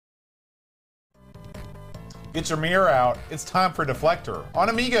Get your mirror out. It's time for Deflektor on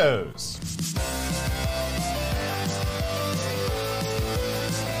Amigos.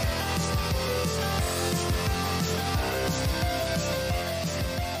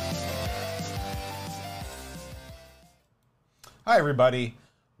 Hi, everybody.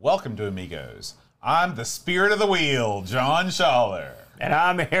 Welcome to Amigos. I'm the spirit of the wheel, John Schaller. And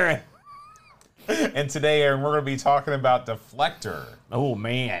I'm Aaron. And today, Aaron, we're going to be talking about Deflektor. Oh,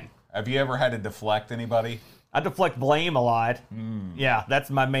 man. Have you ever had to deflect anybody? I deflect blame a lot. Yeah, that's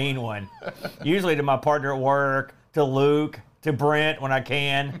my main one. Usually to my partner at work, to Luke, to Brent when I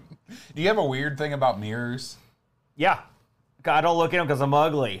can. Do you have a weird thing about mirrors? Yeah. I don't look at them because I'm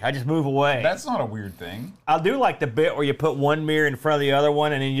ugly. I just move away. That's not a weird thing. I do like the bit where you put one mirror in front of the other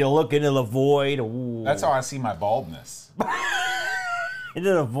one and then you look into the void. Ooh. That's how I see my baldness.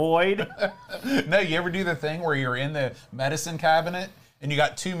 Into the void? No, you ever do the thing where you're in the medicine cabinet and you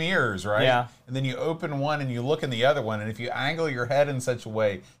got two mirrors, right? Yeah. And then you open one and you look in the other one, and if you angle your head in such a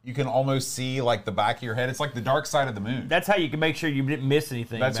way, you can almost see like the back of your head. It's like the dark side of the moon. That's how you can make sure you didn't miss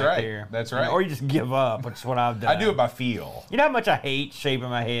anything That's back right. there. That's right. Or you just give up, which is what I've done. I do it by feel. You know how much I hate shaving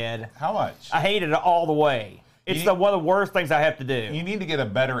my head? How much? I hate it all the way. It's one of the worst things I have to do. You need to get a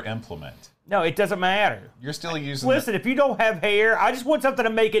better implement. No, it doesn't matter. You're still using Listen, if you don't have hair, I just want something to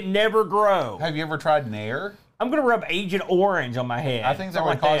make it never grow. Have you ever tried Nair? I'm going to rub Agent Orange on my head. I think that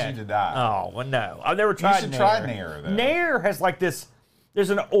would cause you to die. Oh, well, no. I've never tried Nair. You should try Nair, though. Nair has like this, there's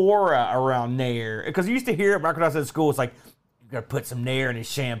an aura around Nair. Because you used to hear it back when I was in school, it's like, you got to put some Nair in his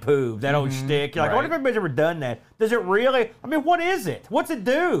shampoo. That don't stick. You're like, I wonder if anybody's ever done that. Does it really? I mean, what is it? What's it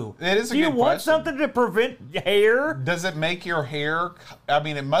do? It is a good question. Do you want something to prevent hair? Does it make your hair, I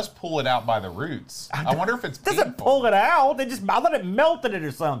mean, it must pull it out by the roots. I wonder if it's It doesn't painful. pull it out. I let it melt in it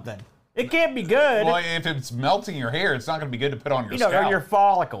or something. It can't be good. Well, if it's melting your hair, it's not going to be good to put on your scalp. Or your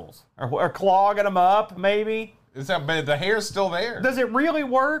follicles, or clogging them up, maybe. But the hair's still there. Does it really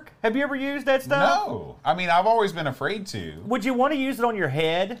work? Have you ever used that stuff? No. I mean, I've always been afraid to. Would you want to use it on your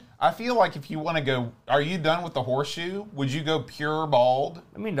head? I feel like if you want to go, are you done with the horseshoe? Would you go pure bald?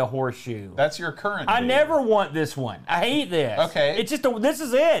 I mean the horseshoe. That's your current I deal. never want this one. I hate this. Okay. It's just, this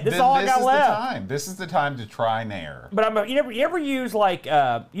is it. This is all I got left. This is the time. This is the time to try Nair. But you ever use like,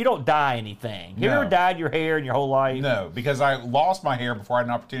 you don't dye anything. You No. ever dyed your hair in your whole life? No, because I lost my hair before I had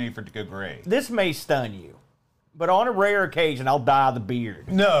an opportunity for it to go gray. This may stun you. But on a rare occasion, I'll dye the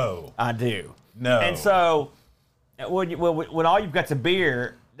beard. No. I do. No. And so, when all you've got's a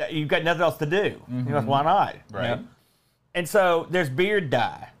beard, you've got nothing else to do. You know, why not? Right. You know? And so there's beard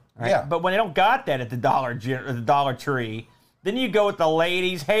dye. Right? Yeah. But when they don't got that at the Dollar Tree, then you go with the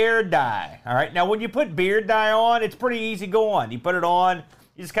ladies' hair dye. All right. Now, when you put beard dye on, it's pretty easy going. You put it on,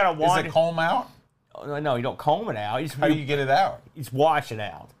 you just kind of Is it comb out? No, you don't comb it out. How do you get it out? You just wash it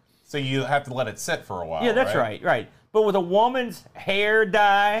out. So you have to let it sit for a while. Yeah, that's right. But with a woman's hair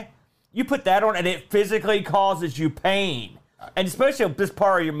dye, you put that on and it physically causes you pain. And especially this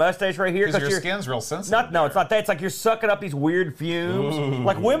part of your mustache right here. Because your skin's real sensitive. No, it's not that. It's like you're sucking up these weird fumes. Ooh.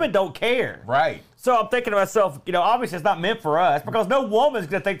 Like women don't care. Right. So I'm thinking to myself, obviously it's not meant for us because no woman's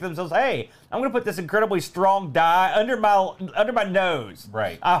going to think to themselves, hey, I'm going to put this incredibly strong dye under my nose.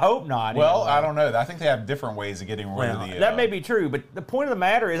 Right. I hope not. Well, anyway. I don't know. I think they have different ways of getting rid of the... That may be true, but the point of the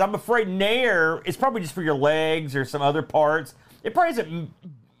matter is I'm afraid Nair is probably just for your legs or some other parts. It probably isn't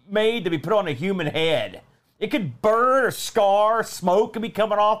made to be put on a human head. It could burn or scar, smoke could be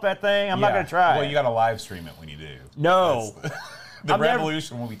coming off that thing. I'm not going to try Well, it. you got to live stream it when you do. No. The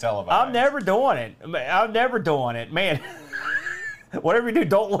revolution will be televised. I'm never doing it. I'm never doing it. Man, whatever you do,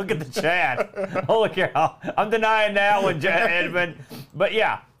 don't look at the chat. Holy cow. I'm denying that one, Edmund. But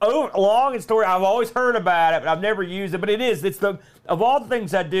yeah, long story. I've always heard about it, but I've never used it. But of all the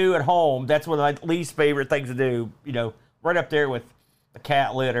things I do at home, that's one of my least favorite things to do, right up there with the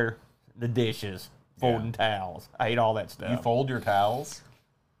cat litter, the dishes, folding towels. I hate all that stuff. You fold your towels?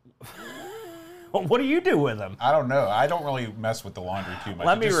 What do you do with them? I don't know. I don't really mess with the laundry too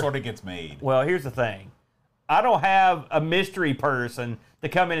much. It just sort of gets made. Well, here's the thing. I don't have a mystery person to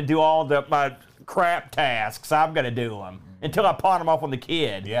come in and do all my crap tasks. I'm going to do them until I pawn them off on the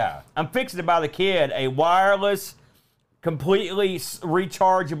kid. Yeah. I'm fixing to buy the kid a wireless, completely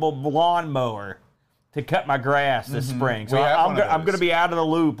rechargeable lawnmower to cut my grass this spring. So I'm going to be out of the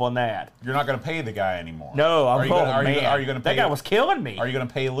loop on that. You're not going to pay the guy anymore. No, Are you going to pay? That guy was killing me. Are you going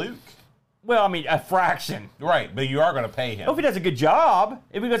to pay Luke? Well, I mean, a fraction. Right, but you are going to pay him. If he does a good job,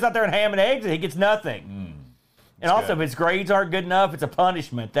 if he goes out there and ham and eggs, he gets nothing. And also, if his grades aren't good enough, it's a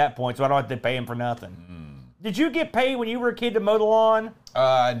punishment at that point, so I don't have to pay him for nothing. Did you get paid when you were a kid to mow the lawn?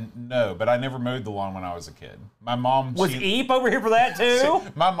 No, but I never mowed the lawn when I was a kid. My mom... Was Eep over here for that, too?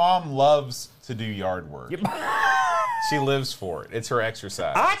 My mom loves to do yard work. She lives for it. It's her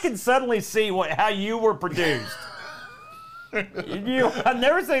exercise. I can suddenly see how you were produced. I've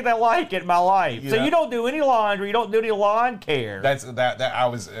never seen anything like it in my life. Yeah. So you don't do any laundry, you don't do any lawn care. That I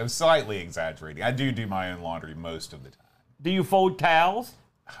was slightly exaggerating. I do my own laundry most of the time. Do you fold towels?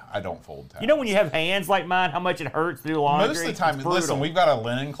 I don't fold towels. You know when you have hands like mine, how much it hurts to do laundry? Most of the time, It's brutal. listen, we've got a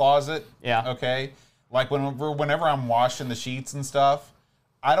linen closet. Yeah. Okay. Like whenever I'm washing the sheets and stuff,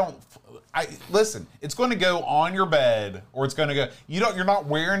 listen, it's going to go on your bed, or it's going to go. You're not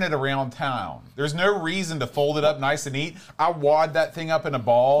wearing it around town. There's no reason to fold it up nice and neat. I wad that thing up in a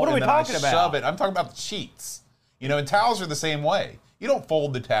ball. What are we and then talking I about? shove it. I'm talking about the sheets. And towels are the same way. You don't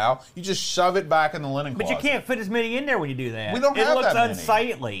fold the towel. You just shove it back in the linen closet. But you can't fit as many in there when you do that. We don't have It looks that many.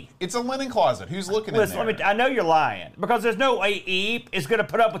 unsightly. It's a linen closet. Who's looking Listen, in there? I know you're lying, because there's no way Eve is going to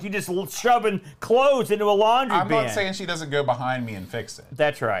put up with you just shoving clothes into a laundry bin. I'm not saying she doesn't go behind me and fix it.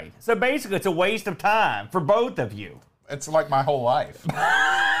 That's right. So basically, it's a waste of time for both of you. It's like my whole life.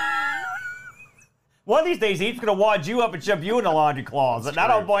 One of these days, Eve's going to wad you up and shove you in the laundry closet, and I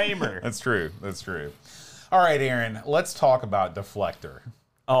don't blame her. That's true. That's true. All right, Aaron, let's talk about Deflektor.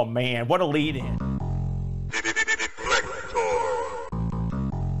 Oh, man, what a lead-in.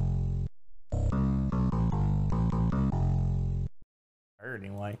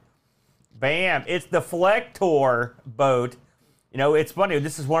 Anyway, bam! It's Deflektor boat. It's funny.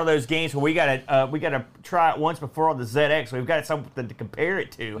 This is one of those games where we gotta try it once before on the ZX. So we've got something to compare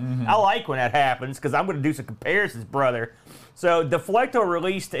it to. Mm-hmm. I like when that happens because I'm going to do some comparisons, brother. So Deflektor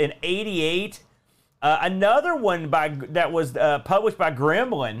released in '88. Another one that was published by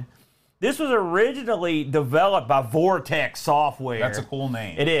Gremlin. This was originally developed by Vortex Software. That's a cool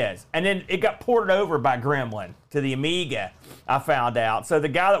name. It is. And then it got ported over by Gremlin to the Amiga, I found out. So the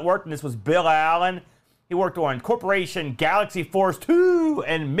guy that worked on this was Bill Allen. He worked on Corporation Galaxy Force 2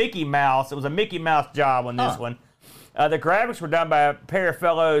 and Mickey Mouse. It was a Mickey Mouse job on this one. The graphics were done by a pair of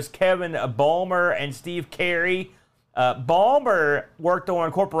fellows, Kevin Ballmer and Steve Carey. Ballmer worked on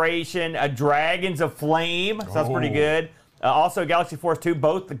Corporation Dragons of Flame. Sounds pretty good. Also, Galaxy Force 2,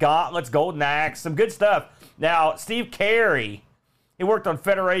 both the Gauntlets, Golden Axe, some good stuff. Now, Steve Carey, he worked on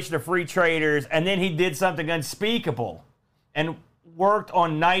Federation of Free Traders, and then he did something unspeakable and worked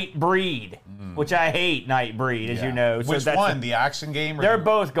on Nightbreed, which I hate Nightbreed, as you know. Which one, the action game? Or they're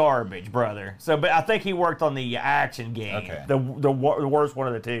both garbage, brother. But I think he worked on the action game, the worst one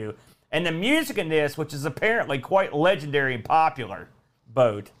of the two. And the music in this, which is apparently quite legendary and popular,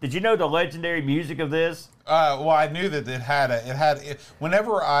 boat. Did you know the legendary music of this? Well, I knew that it had.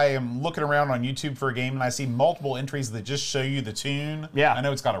 Whenever I am looking around on YouTube for a game and I see multiple entries that just show you the tune, I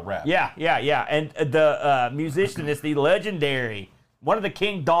know it's got a rep. Yeah. And the musician is the legendary, one of the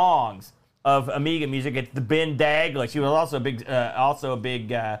King Dongs of Amiga music. It's the Ben Daglish. He was also a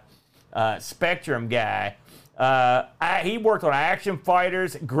big Spectrum guy. He worked on Action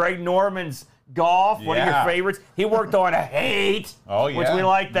Fighters, Greg Norman's Golf, one of your favorites. He worked on Hate, which we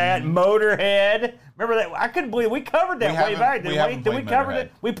like that. Motorhead. Remember that? I couldn't believe we covered that way back, didn't we? Did we cover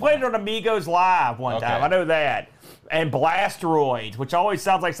it? We played it on Amigos Live one time. I know that. And Blastroids, which always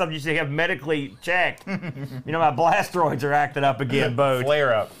sounds like something you should have medically checked. My Blastroids are acting up again, both.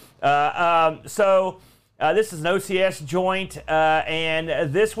 Flare up. This is an OCS joint,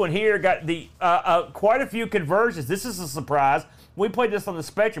 and this one here got the quite a few conversions. This is a surprise. We played this on the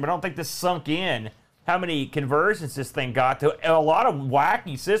Spectrum. I don't think this sunk in how many conversions this thing got to. A lot of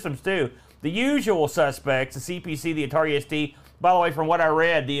wacky systems, too. The usual suspects, the CPC, the Atari ST. By the way, from what I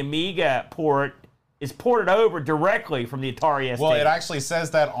read, the Amiga port is ported over directly from the Atari ST. Well, it actually says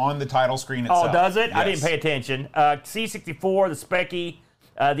that on the title screen itself. Oh, does it? Yes. I didn't pay attention. C64, the Specky,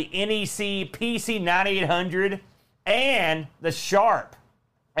 the NEC PC9800, and the Sharp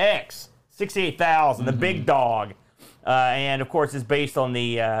X 68000, the big dog. And, of course, it's based on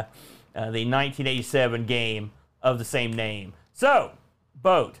the 1987 game of the same name. So,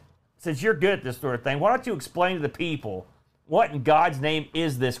 Boat, since you're good at this sort of thing, why don't you explain to the people what in God's name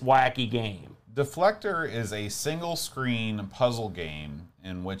is this wacky game? Deflektor is a single-screen puzzle game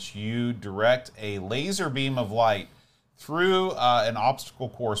in which you direct a laser beam of light through an obstacle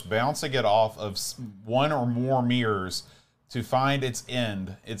course, bouncing it off of one or more mirrors to find its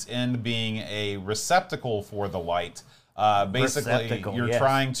end being a receptacle for the light. Basically, you're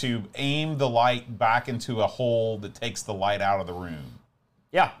trying to aim the light back into a hole that takes the light out of the room.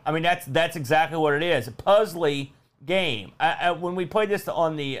 Yeah, I mean, that's exactly what it is. A puzzly game. When we played this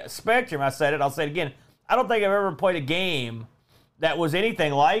on the Spectrum, I said it, I'll say it again. I don't think I've ever played a game that was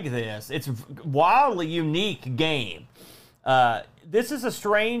anything like this. It's a wildly unique game. This is a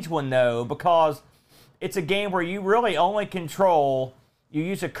strange one, though, because it's a game where you really only control You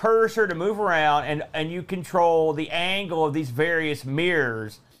use a cursor to move around, and you control the angle of these various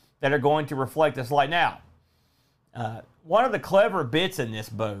mirrors that are going to reflect this light. Now, one of the clever bits in this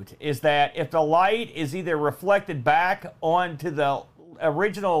boat is that if the light is either reflected back onto the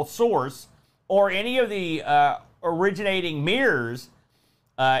original source or any of the originating mirrors,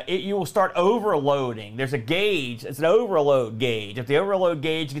 you will start overloading. There's a gauge. It's an overload gauge. If the overload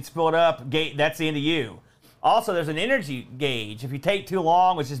gauge gets filled up, that's the end of you. Also, there's an energy gauge. If you take too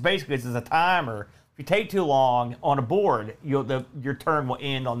long, which is basically this is a timer, if you take too long on a board, your turn will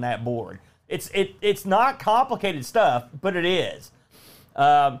end on that board. It's not complicated stuff, but it is.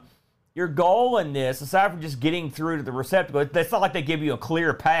 Your goal in this, aside from just getting through to the receptacle, it's not like they give you a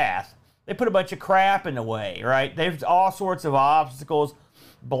clear path. They put a bunch of crap in the way, right? There's all sorts of obstacles,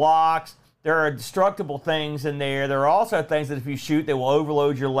 blocks. There are destructible things in there. There are also things that if you shoot, they will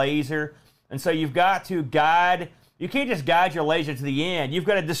overload your laser. And so you've got to guide. You can't just guide your laser to the end. You've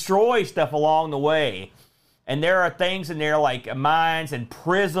got to destroy stuff along the way. And there are things in there like mines and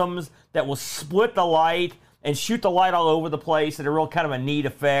prisms that will split the light and shoot the light all over the place at a real kind of a neat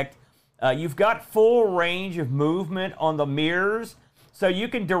effect. You've got full range of movement on the mirrors, so you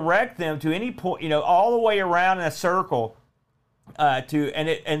can direct them to any point, all the way around in a circle.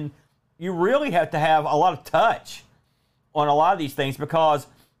 And you really have to have a lot of touch on a lot of these things, because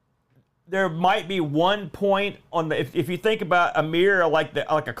there might be one point on the, if you think about a mirror like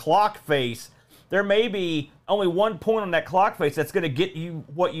a clock face, there may be only one point on that clock face that's going to get you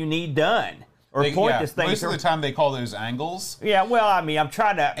what you need done. Or point this thing. Most of the time they call those angles. Yeah, well, I mean, I'm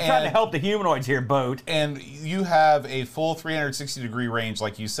trying to help the humanoids here, Boat. And you have a full 360-degree range,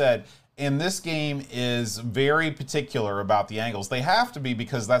 like you said. And this game is very particular about the angles. They have to be,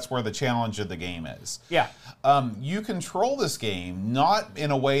 because that's where the challenge of the game is. Yeah. You control this game not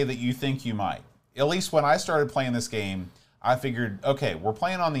in a way that you think you might. At least when I started playing this game, I figured, okay, we're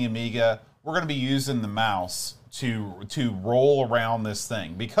playing on the Amiga. We're going to be using the mouse to roll around this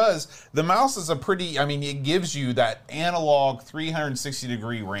thing, because the mouse is it gives you that analog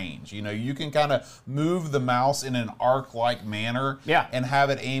 360-degree range. You can kind of move the mouse in an arc-like manner, and have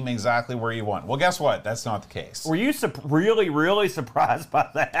it aim exactly where you want. Well, guess what? That's not the case. Were you really, really surprised by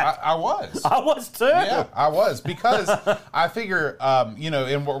that? I was. I was too. Yeah, I was, because I figure,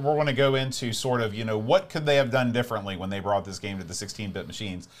 and we're going to go into sort of, what could they have done differently when they brought this game to the 16-bit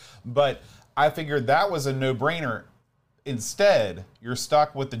machines. But I figured that was a no-brainer. Instead, you're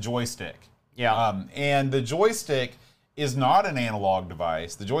stuck with the joystick. Yeah. And the joystick is not an analog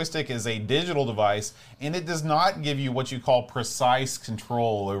device. The joystick is a digital device, and it does not give you what you call precise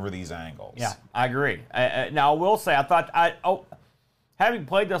control over these angles. Yeah, I agree. Now, I will say, having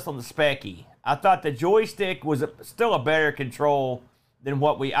played this on the Specky, I thought the joystick was still a better control than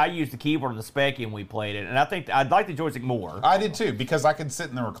I used the keyboard on the Specky and we played it, and I think I'd like the joystick more. I did too, because I could sit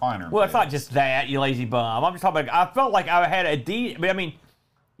in the recliner. Well, it's not just that, you lazy bum. I'm just talking about, I felt like I had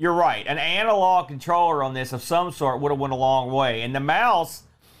you're right. An analog controller on this of some sort would have went a long way, and the mouse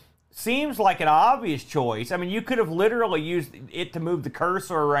seems like an obvious choice. I mean, you could have literally used it to move the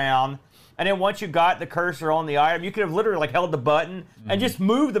cursor around, and then once you got the cursor on the item, you could have literally held the button and just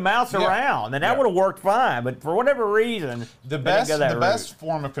moved the mouse around, and that would have worked fine. But for whatever reason, the best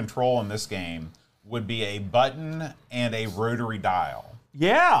form of control in this game would be a button and a rotary dial.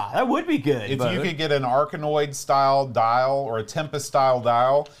 Yeah, that would be good. If you could get an Arkanoid style dial or a Tempest style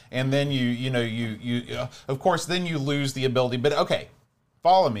dial, and then of course, then you lose the ability. But okay,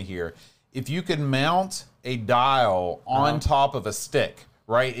 follow me here. If you could mount a dial on top of a stick,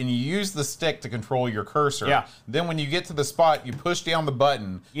 right, and you use the stick to control your cursor. Yeah. Then when you get to the spot, you push down the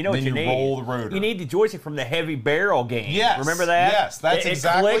button. Then you roll the rotor. You need the joystick from the Heavy Barrel game. Yes. Remember that? Yes, that's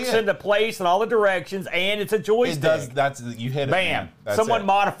exactly it. It clicks into place in all the directions, and it's a joystick. It does. You hit it. Bam. That's Someone it.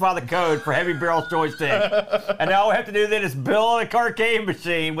 modify the code for Heavy Barrel's joystick. And all we have to do then is build a arcade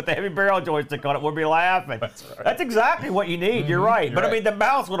machine with the Heavy Barrel joystick on it. We'll be laughing. That's right. That's exactly what you need. You're right. You're But right. I mean, the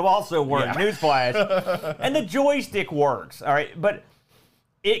mouse would have also worked. Yeah. Newsflash. And the joystick works. All right. But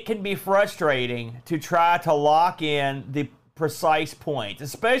it can be frustrating to try to lock in the precise points,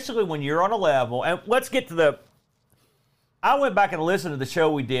 especially when you're on a level. And let's get to I went back and listened to the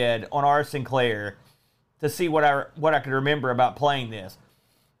show we did on R. Sinclair to see what I could remember about playing this.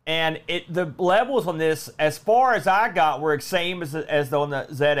 And the levels on this, as far as I got, were the same as on the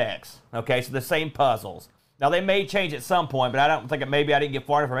ZX. Okay, so the same puzzles. Now, they may change at some point, but I don't think maybe I didn't get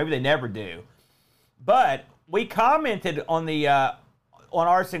far enough, or maybe they never do. But we commented on on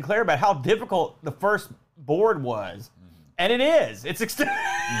R. Sinclair about how difficult the first board was. And it is.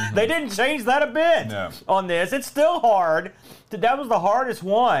 They didn't change that a bit on this. It's still hard. That was the hardest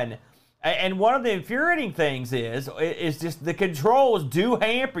one. And one of the infuriating things is just the controls do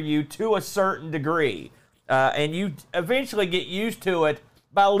hamper you to a certain degree. And you eventually get used to it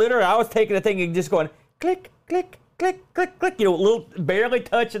by literally, I was taking the thing and just going click, click, click, click, click, barely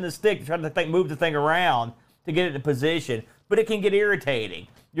touching the stick, trying to move the thing around to get it in position. But it can get irritating.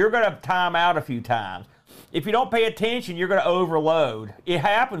 You're going to time out a few times. If you don't pay attention, you're going to overload. It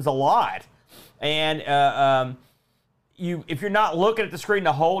happens a lot. And if you're not looking at the screen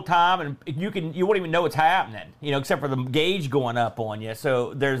the whole time, and you won't even know what's happening, except for the gauge going up on you.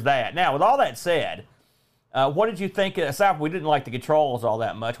 So there's that. Now, with all that said, what did you think? Aside from we didn't like the controls all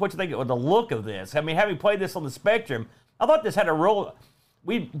that much, what did you think of the look of this? I mean, having played this on the Spectrum, I thought this had a real.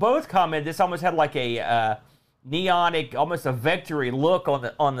 We both commented this almost had like a neonic, almost a vectory look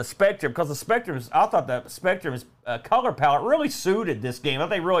on the Spectrum, because I thought the Spectrum's color palette really suited this game. I thought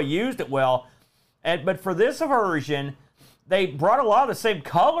they really used it well. But for this version, they brought a lot of the same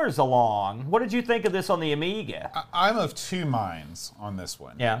colors along. What did you think of this on the Amiga? I'm of two minds on this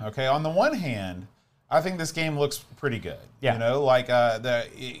one. Yeah. Okay. On the one hand, I think this game looks pretty good. Yeah.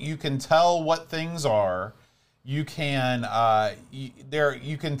 You can tell what things are. You can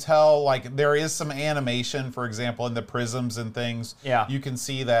you can tell like there is some animation, for example, in the prisms and things. Yeah. You can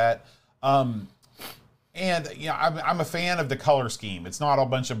see that. I'm a fan of the color scheme. It's not a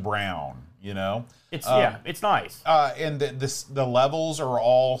bunch of brown. It's it's nice. And the levels are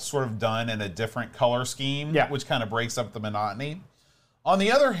all sort of done in a different color scheme, which kind of breaks up the monotony. On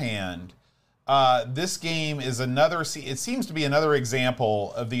the other hand, this game is it seems to be another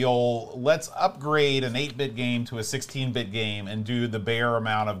example of the old, let's upgrade an 8-bit game to a 16-bit game and do the bare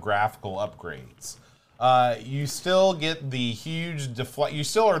amount of graphical upgrades. You still get the huge you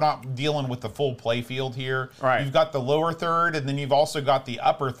still are not dealing with the full play field here. Right. You've got the lower third, and then you've also got the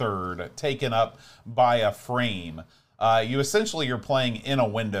upper third taken up by a frame. You essentially are playing in a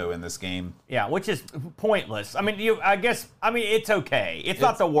window in this game. Yeah, which is pointless. I mean, it's okay. It's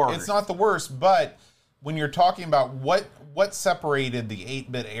not the worst. It's not the worst, but when you're talking about what separated the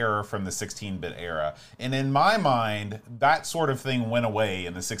 8-bit era from the 16-bit era, and in my mind, that sort of thing went away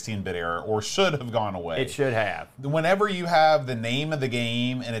in the 16-bit era, or should have gone away. It should have. Whenever you have the name of the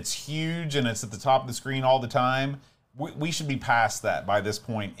game, and it's huge, and it's at the top of the screen all the time, we should be past that by this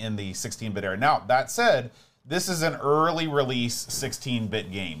point in the 16-bit era. Now, that said, this is an early release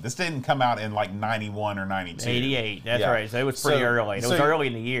 16-bit game. This didn't come out in like 91 or 92. 88, that's right. So it was pretty early. It was early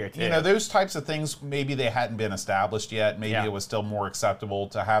in the year, too. Those types of things, maybe they hadn't been established yet. Maybe it was still more acceptable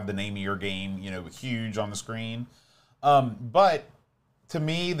to have the name of your game, huge on the screen. But to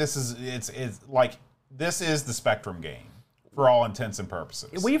me, this is the Spectrum game for all intents and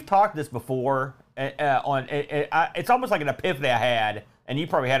purposes. We've talked this before. It's almost like an epiphany I had. And you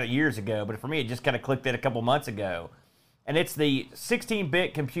probably had it years ago, but for me, it just kind of clicked in a couple months ago. And it's the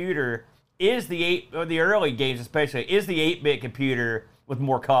 16-bit computer the early games especially, is the 8-bit computer with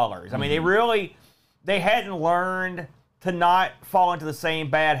more colors. I mean, they hadn't learned to not fall into the same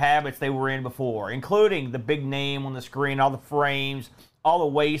bad habits they were in before, including the big name on the screen, all the frames, all the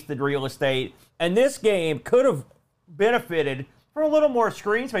wasted real estate. And this game could have benefited from a little more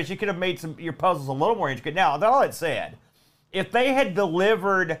screen space. You could have made your puzzles a little more intricate. Now, all that said, if they had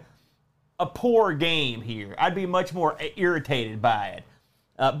delivered a poor game here, I'd be much more irritated by it.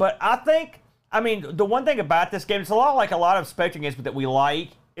 But the one thing about this game, it's a lot like a lot of Spectrum games that we like,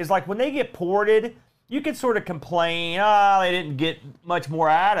 is like when they get ported, you can sort of complain, they didn't get much more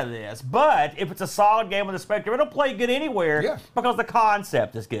out of this. But if it's a solid game on the Spectrum, it'll play good anywhere because the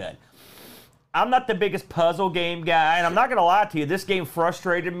concept is good. I'm not the biggest puzzle game guy, and I'm not going to lie to you, this game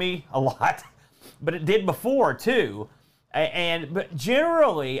frustrated me a lot. But it did before, too. But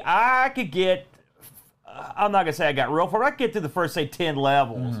generally, I could get, I'm not going to say I got real far, I could get through the first, say, 10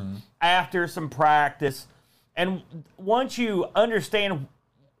 levels after some practice. And once you understand,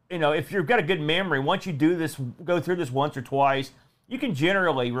 if you've got a good memory, once you go through this once or twice, you can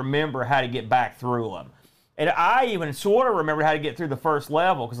generally remember how to get back through them. And I even sort of remember how to get through the first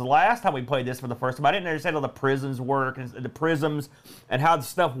level, because the last time we played this for the first time, I didn't understand how the prisms work, and the prisms, and how the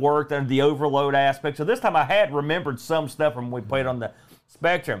stuff worked, and the overload aspect. So this time I had remembered some stuff from when we played on the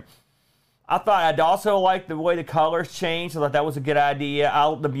Spectrum. I thought I'd also like the way the colors changed. I thought that was a good idea.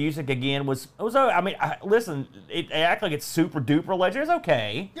 The music again was. Listen, it act like it's super duper legend. It's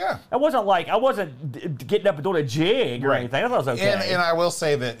okay. Yeah. I wasn't getting up and doing a jig or anything. I thought it was okay. And I will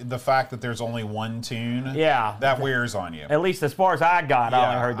say that the fact that there's only one tune, that wears on you. At least as far as I got, I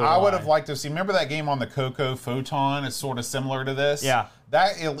only heard the one. I would have liked to see. Remember that game on the Coco Photon? It's sort of similar to this. Yeah.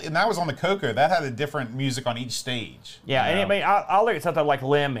 and that was on the Coco. That had a different music on each stage. Yeah, and I mean, I'll look at something like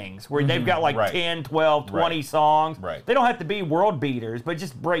Lemmings, where they've got like 10, 12, 20 songs. Right. They don't have to be world beaters, but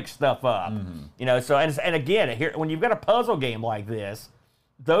just break stuff up. You know, so, and again, here, when you've got a puzzle game like this,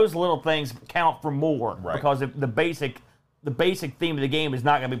 those little things count for more because the basic theme of the game is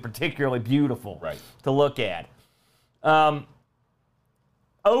not going to be particularly beautiful to look at.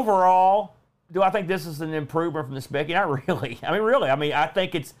 Overall, do I think this is an improvement from the Specky? Not really. I mean, really. I mean, I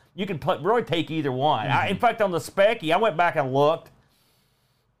think it's, you can really take either one. In fact, on the Specky, I went back and looked.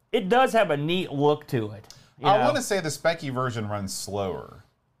 It does have a neat look to it. I want to say the Specky version runs slower.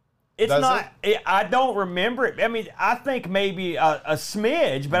 It's not. I don't remember it. I mean, I think maybe a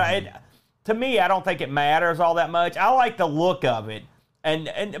smidge, but to me, I don't think it matters all that much. I like the look of it,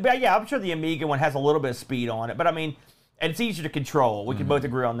 but yeah, I'm sure the Amiga one has a little bit of speed on it. But I mean, and it's easier to control. We can both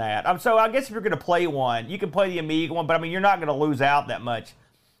agree on that. So I guess if you're going to play one, you can play the Amiga one, but I mean, you're not going to lose out that much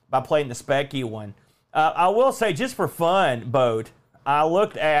by playing the Specky one. I will say, just for fun, Boat, I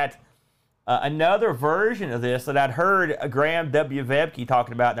looked at another version of this that I'd heard Graham W. Vebke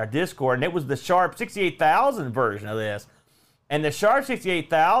talking about in our Discord, and it was the Sharp 68,000 version of this. And the Sharp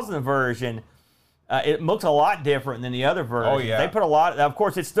 68,000 version, it looks a lot different than the other version. Oh, yeah. They put a lot, of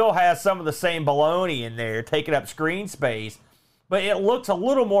course, it still has some of the same baloney in there, taking up screen space, but it looks a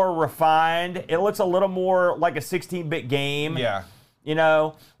little more refined. It looks a little more like a 16-bit game. Yeah. You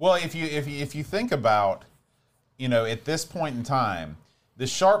know? Well, if you think about, you know, at this point in time, the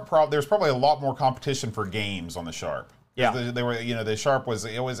Sharp there's probably a lot more competition for games on the Sharp. Yeah. They were, you know, the Sharp was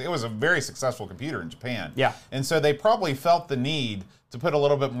a very successful computer in Japan. Yeah. And so they probably felt the need to put a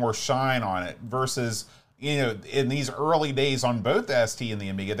little bit more shine on it versus, you know, in these early days on both the ST and the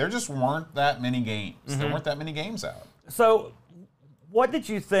Amiga, there just weren't that many games. There weren't that many games out. So, what did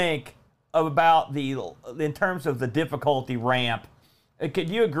you think about in terms of the difficulty ramp? Could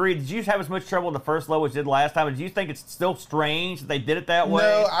you agree? Did you have as much trouble in the first level as you did last time? Do you think it's still strange that they did it that way?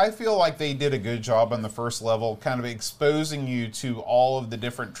 No, I feel like they did a good job on the first level, kind of exposing you to all of the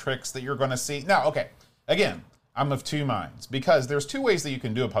different tricks that you're going to see. Now, okay, again, I'm of two minds, because there's two ways that you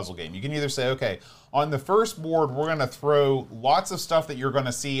can do a puzzle game. You can either say, okay, on the first board, we're going to throw lots of stuff that you're going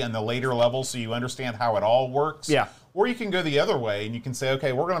to see in the later levels so you understand how it all works. Yeah. Or you can go the other way and you can say,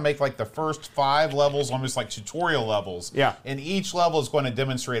 okay, we're going to make like the first 5 levels almost like tutorial levels. Yeah. And each level is going to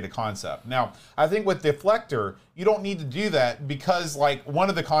demonstrate a concept. Now, I think with Deflektor, you don't need to do that because like one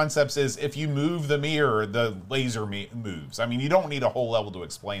of the concepts is if you move the mirror, the laser moves. I mean, you don't need a whole level to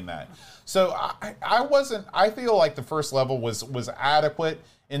explain that. So I feel like the first level was adequate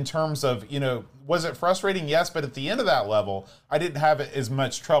in terms of, you know, was it frustrating? Yes, but at the end of that level, I didn't have as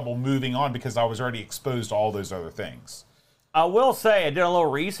much trouble moving on because I was already exposed to all those other things. I will say, I did a little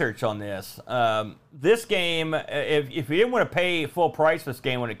research on this. This game, if you didn't want to pay full price for this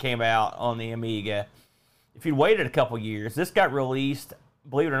game when it came out on the Amiga, if you'd waited a couple years, this got released,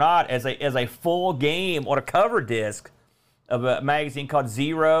 believe it or not, as a full game on a cover disc of a magazine called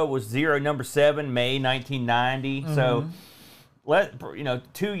Zero. It was Zero #7, May 1990. So,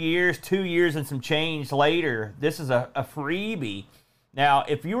 2 years and some change later, this is a freebie. Now,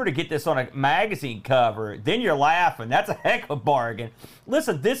 if you were to get this on a magazine cover, then you're laughing. That's a heck of a bargain.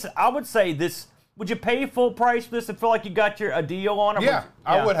 Listen, I would say this. Would you pay full price for this and feel like you got a deal on it? Yeah,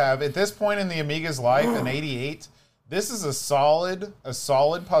 I would have. At this point in the Amiga's life, in '88, this is a solid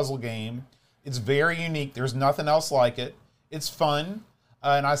puzzle game. It's very unique. There's nothing else like it. It's fun.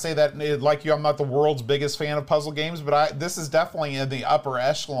 And I say that like you, I'm not the world's biggest fan of puzzle games, but this is definitely in the upper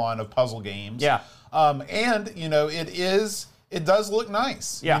echelon of puzzle games. Yeah. And, you know, it does look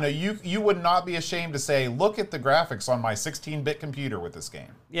nice. Yeah. You know, you would not be ashamed to say, look at the graphics on my 16-bit computer with this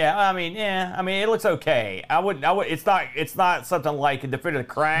game. Yeah, I mean, it looks okay. It's not something like a Definitive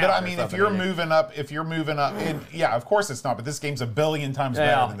Crown. But I mean, if you're moving up, and yeah, of course it's not, but this game's a billion times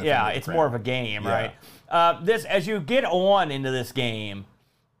better than Definitive Crown. It's more of a game, right? As you get on into this game,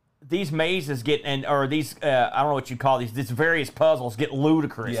 these mazes I don't know what you call these various puzzles get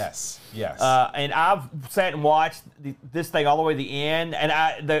ludicrous. Yes. And I've sat and watched this thing all the way to the end, and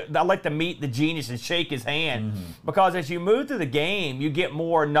I like to meet the genius and shake his hand, because as you move through the game, you get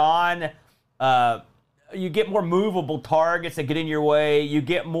more movable targets that get in your way. You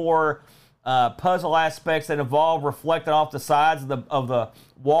get more puzzle aspects that involve reflecting off the sides of the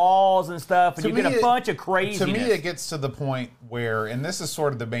walls and stuff, and you get a bunch of craziness. To me, it gets to the point where, and this is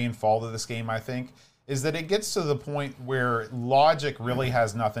sort of the main fault of this game, I think, is that it gets to the point where logic really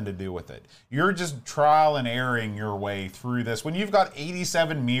has nothing to do with it. You're just trial and erroring your way through this. When you've got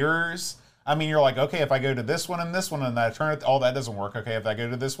 87 mirrors, I mean, you're like, okay, if I go to this one and I turn it, that doesn't work. Okay, if I go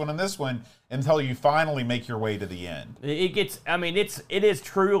to this one and this one, until you finally make your way to the end. It is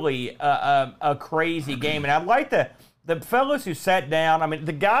truly a crazy game, and I like the fellows who sat down. I mean,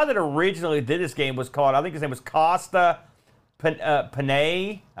 the guy that originally did this game was called, I think his name was Costa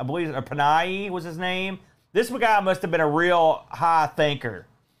Panay, I believe, or Panay was his name. This guy must have been a real high thinker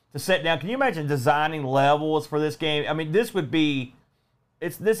to sit down. Can you imagine designing levels for this game? I mean, this would be.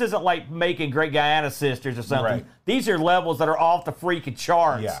 This isn't like making Great Guyana Sisters or something. Right. These are levels that are off the freaking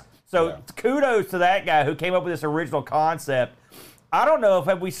charts. Yeah. So kudos to that guy who came up with this original concept. I don't know if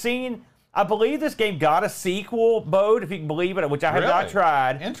have we seen. I believe this game got a sequel, Bode, if you can believe it, which I have not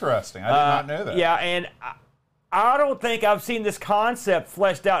tried. Interesting. I did not know that. Yeah, and I don't think I've seen this concept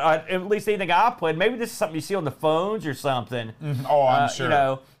fleshed out. At least anything I've played. Maybe this is something you see on the phones or something. Oh, I'm sure. You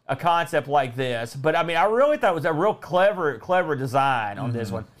know, a concept like this. But I mean, I really thought it was a real clever design on this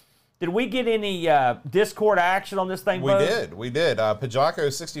one. Did we get any Discord action on this thing, Bode? We did.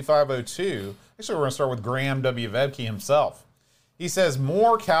 Pajako6502. Actually, we're going to start with Graham W. Vebke himself. He says,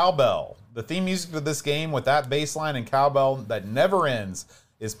 more cowbell. The theme music to this game with that bass line and cowbell that never ends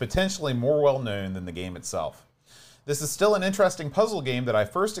is potentially more well known than the game itself. This is still an interesting puzzle game that I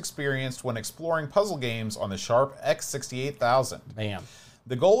first experienced when exploring puzzle games on the Sharp X68000. Bam.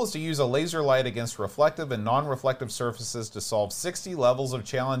 The goal is to use a laser light against reflective and non-reflective surfaces to solve 60 levels of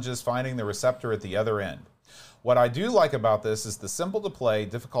challenges finding the receptor at the other end. What I do like about this is the simple-to-play,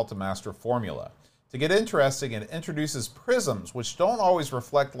 difficult-to-master formula. To get interesting, it introduces prisms, which don't always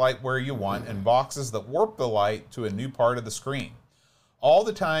reflect light where you want, and boxes that warp the light to a new part of the screen. All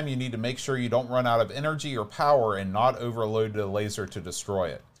the time, you need to make sure you don't run out of energy or power and not overload the laser to destroy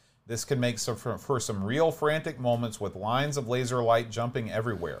it. This can make for some real frantic moments with lines of laser light jumping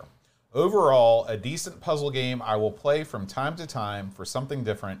everywhere. Overall, a decent puzzle game I will play from time to time for something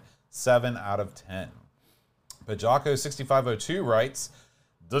different, 7 out of 10. Pajako6502 writes,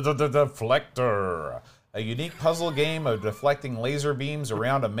 Deflektor, a unique puzzle game of deflecting laser beams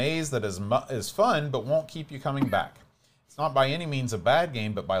around a maze that is fun but won't keep you coming back. It's not by any means a bad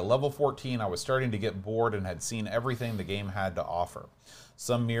game, but by level 14 I was starting to get bored and had seen everything the game had to offer.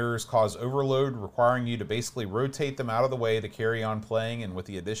 Some mirrors cause overload, requiring you to basically rotate them out of the way to carry on playing, and with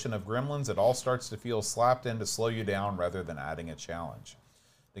the addition of gremlins, it all starts to feel slapped in to slow you down rather than adding a challenge.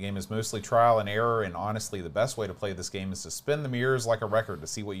 The game is mostly trial and error, and honestly, the best way to play this game is to spin the mirrors like a record to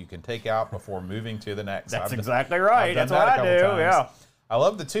see what you can take out before moving to the next. That's exactly right. That's what I do, yeah. I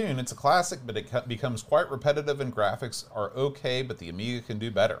love the tune. It's a classic, but it becomes quite repetitive, and graphics are okay, but the Amiga can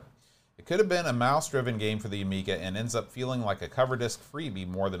do better. It could have been a mouse-driven game for the Amiga and ends up feeling like a cover disc freebie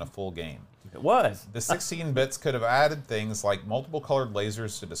more than a full game. It was. The 16 bits could have added things like multiple colored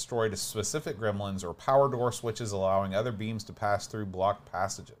lasers to destroy specific gremlins or power door switches allowing other beams to pass through blocked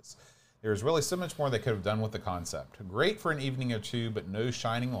passages. There's really so much more they could have done with the concept. Great for an evening or two, but no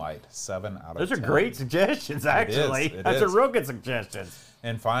shining light. 7 out of 10. Those are great suggestions, actually. That's a real good suggestion.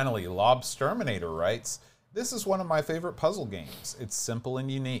 And finally, Lobsterminator writes, this is one of my favorite puzzle games. It's simple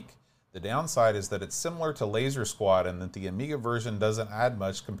and unique. The downside is that it's similar to Laser Squad and that the Amiga version doesn't add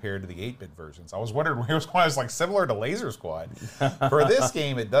much compared to the 8-bit versions. I was wondering where it was like similar to Laser Squad. For this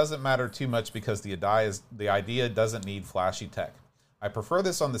game, it doesn't matter too much because the idea doesn't need flashy tech. I prefer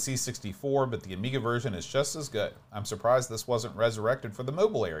this on the C64, but the Amiga version is just as good. I'm surprised this wasn't resurrected for the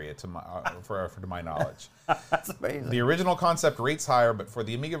mobile area, to my knowledge. That's amazing. The original concept rates higher, but for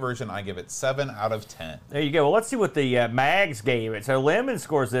the Amiga version, I give it 7 out of 10. There you go. Well, let's see what the Mags gave it. So Lemon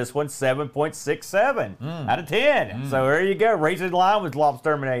scores this one 7.67 out of 10. So there you go. Raising the line with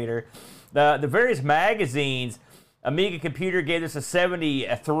Lobsterminator. The various magazines, Amiga Computer gave this a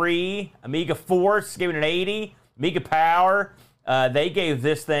 73. Amiga Force gave it an 80. Amiga Power, they gave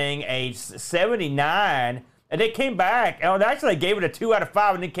this thing a 79, and they came back. Oh, actually, they gave it a 2 out of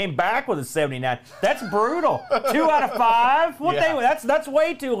 5, and they came back with a 79. That's brutal. 2 out of 5? That's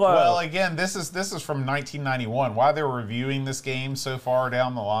way too low. Well, again, this is from 1991. Why they're reviewing this game so far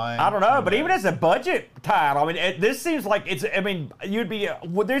down the line? I don't know, but even as a budget title, I mean, this seems like it's. I mean, you'd be.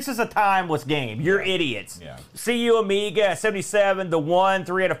 This is a timeless game. You're idiots. Yeah. CU Amiga 77, the 1,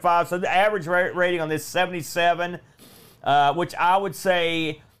 3 out of 5. So the average rating on this 77. Which I would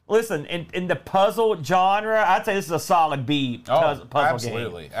say, listen, in the puzzle genre, I'd say this is a solid B puzzle game.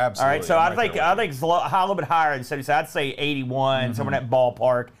 Absolutely. All right, so I think it's a little bit higher than 77. I'd say 81, somewhere in that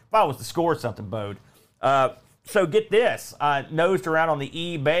ballpark. If I was to score something, Bode. So get this, I nosed around on the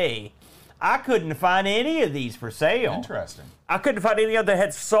eBay. I couldn't find any of these for sale. Interesting. I couldn't find any of that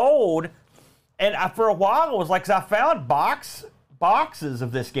had sold, and for a while it was like, 'cause I found boxes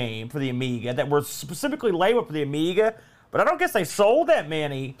of this game for the Amiga that were specifically labeled for the Amiga. But I don't guess they sold that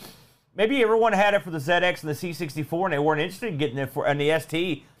many. maybe everyone had it for the ZX and the C64, and they weren't interested in getting it for and the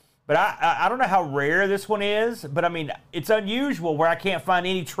ST. But I don't know how rare this one is, but I mean, it's unusual where I can't find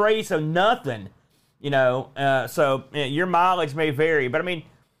any trace of nothing, so your mileage may vary. But I mean,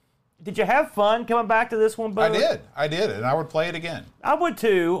 did you have fun coming back to this one, Bo? I did, and I would play it again. I would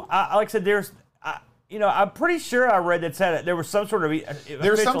too. Like I said, I'm pretty sure I read that said there was some sort of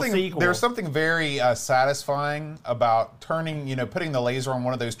official sequel. There's something very satisfying about putting the laser on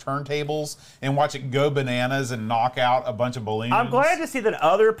one of those turntables and watch it go bananas and knock out a bunch of balloons. I'm glad to see that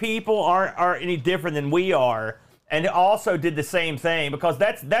other people aren't any different than we are, and also did the same thing, because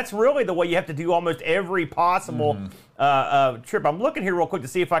that's really the way you have to do almost every possible trip. I'm looking here real quick to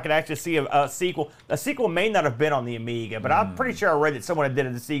see if I can actually see a sequel. A sequel may not have been on the Amiga, but I'm pretty sure I read that someone did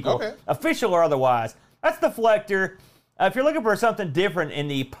a sequel, official or otherwise. That's Deflektor. If you're looking for something different in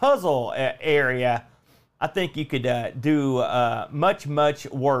the puzzle area, I think you could do much, much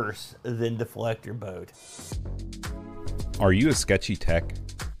worse than Deflektor, Boat. Are you a sketchy tech?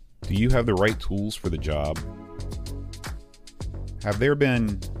 Do you have the right tools for the job? Have there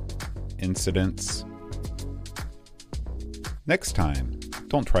been incidents? Next time,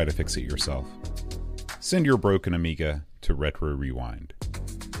 don't try to fix it yourself. Send your broken Amiga to Retro Rewind.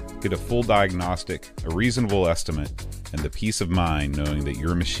 Get a full diagnostic, a reasonable estimate, and the peace of mind knowing that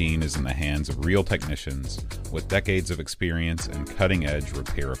your machine is in the hands of real technicians with decades of experience and cutting-edge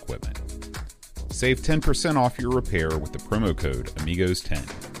repair equipment. Save 10% off your repair with the promo code Amigos10.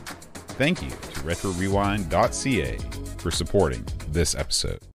 Thank you to RetroRewind.ca for supporting this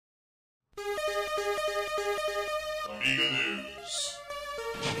episode. Amiga News.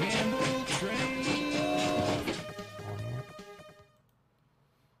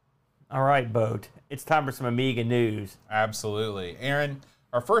 All right, Boat. It's time for some Amiga news. Absolutely. Aaron,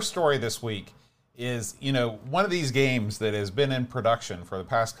 our first story this week is, one of these games that has been in production for the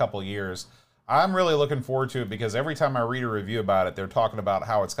past couple years. I'm really looking forward to it because every time I read a review about it, they're talking about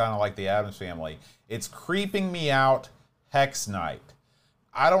how it's kind of like the Addams Family. It's Creeping Me Out Hex Night.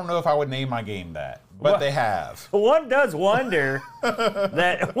 I don't know if I would name my game that, but they have. One does wonder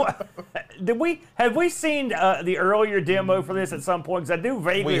that have we seen the earlier demo for this at some point? Because I do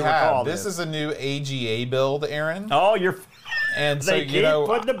vaguely recall this. This is a new AGA build, Aaron. Oh, and so they keep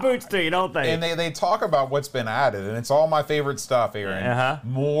putting the boots to you, don't they? And they talk about what's been added, and it's all my favorite stuff, Aaron.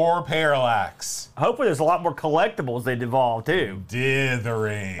 More parallax. Hopefully, there's a lot more collectibles they devolve too.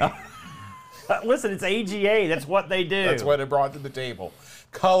 Dithering. Listen, it's AGA. That's what they do. That's what it brought to the table.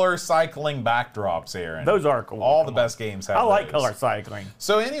 Color cycling backdrops, Aaron. Those are cool. All the best games have I like those. color cycling.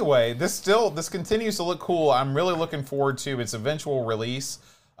 So anyway, this continues to look cool. I'm really looking forward to its eventual release.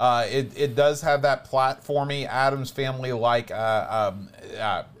 It does have that platformy Addams Family-like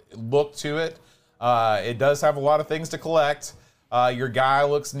look to it. It does have a lot of things to collect. Your guy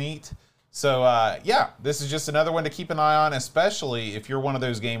looks neat. So, this is just another one to keep an eye on, especially if you're one of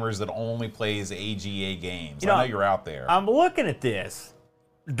those gamers that only plays AGA games. I know you're out there. I'm looking at this.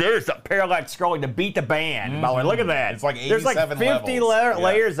 There's a parallax scrolling to beat the band. By the way, look at that. It's like 87 There's like 50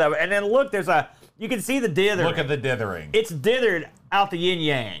 layers of it. And then look, you can see the dithering. Look at the dithering. It's dithered out the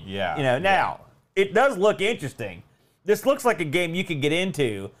yin-yang. Yeah. Now, it does look interesting. This looks like a game you could get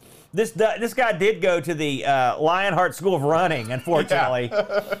into. This guy did go to the Lionheart School of Running, unfortunately.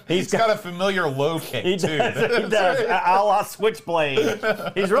 Yeah. He's got a familiar low kick, too. He does. A la Switchblade.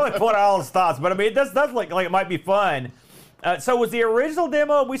 He's really put all his thoughts. But, I mean, it does look like it might be fun. So was the original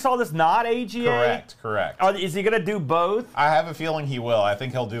demo, we saw this not AGA? Correct. Is he going to do both? I have a feeling he will. I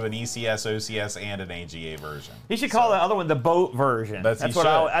think he'll do an ECS, OCS, and an AGA version. He should call the other one the boat version. That's what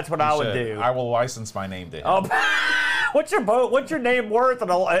I would do. I will license my name to him. Oh, what's your name worth on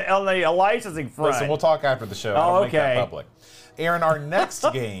the licensing front? Listen, we'll talk after the show. I don't make that public. Aaron, our next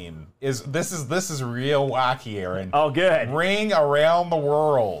game is this is real wacky, Aaron. Oh, good. Ring Around the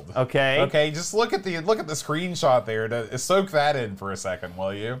World. Okay. Just look at the screenshot there to soak that in for a second,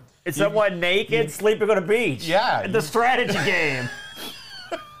 will you? It's someone naked sleeping on a beach. Yeah. The strategy game.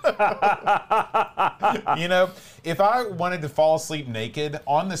 If I wanted to fall asleep naked,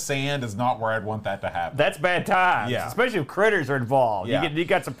 on the sand is not where I'd want that to happen. That's bad times. Yeah. Especially if critters are involved. Yeah. You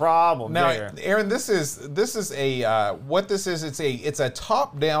got some problems there. Aaron, this is it's a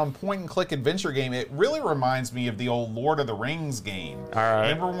top-down point-and-click adventure game. It really reminds me of the old Lord of the Rings game. All right.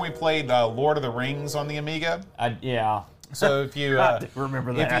 Remember when we played Lord of the Rings on the Amiga? Yeah. So if you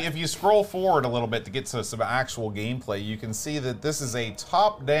remember that. If you scroll forward a little bit to get to some actual gameplay, you can see that this is a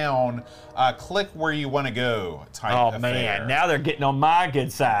top-down, click where you want to go type affair. Man, now they're getting on my good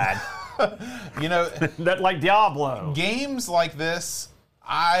side. That like Diablo. Games like this,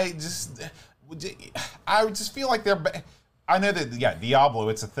 I just feel like they're. I know that, yeah, Diablo,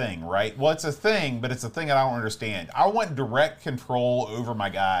 it's a thing, right? Well, it's a thing, but it's a thing that I don't understand. I want direct control over my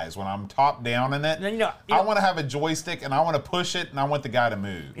guys when I'm top down in it. And, I want to have a joystick, and I want to push it, and I want the guy to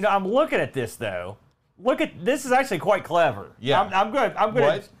move. I'm looking at this, though. This is actually quite clever. Yeah. I'm good.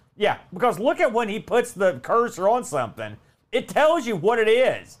 What? Yeah, because look at when he puts the cursor on something. It tells you what it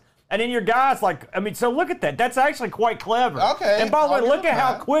is. And then your guy's like, so look at that. That's actually quite clever. Okay. And by the way, I'll look give at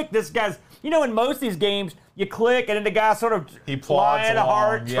how that. quick this guy's, in most of these games, you click and then the guy sort of He plods flying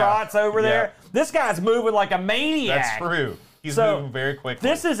along, yeah. trots over Yeah. there. This guy's moving like a maniac. That's true. He's So, moving very quickly.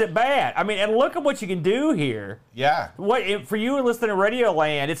 This isn't bad. And look at what you can do here. Yeah. For you listening to Radio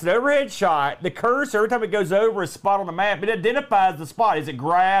Land, it's an overhead shot. The cursor, every time it goes over a spot on the map, it identifies the spot. Is it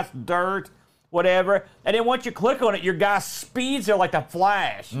grass, dirt, whatever? And then once you click on it, your guy speeds there like a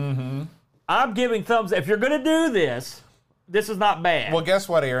flash. Mm-hmm. I'm giving thumbs. If you're going to do this, this is not bad. Well, guess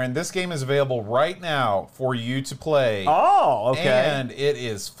what, Aaron? This game is available right now for you to play. Oh, okay. And it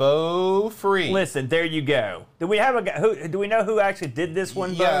is faux free. Listen, there you go. Do we have a guy? Do we know who actually did this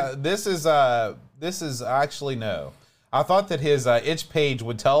one? Yeah, Bud? this is actually no. I thought that his itch page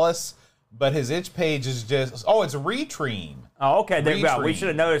would tell us, but his itch page is just it's Retream. Oh, okay. There you go. Retream. We should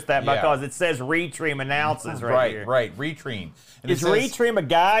have noticed that Yeah. because it says Retream announces right here. Right, Retream. And Is it says- Retream a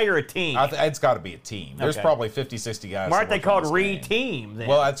guy or a team? it's got to be a team. There's Okay. probably 50, 60 guys. Why aren't that they work on called this game. Re-Team then?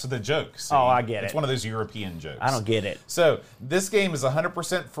 Well, that's the joke. See? Oh, I get It's it. one of those European jokes. I don't get it. So this game is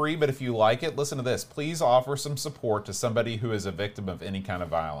 100% free, but if you like it, listen to this. Please offer some support to somebody who is a victim of any kind of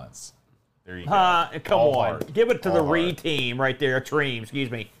violence. There you go. Come All on. hard. Give it to All the hard. Re-Team right there, Tream, excuse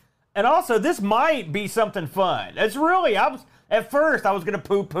me. And also, this might be something fun. It's really, at first I was going to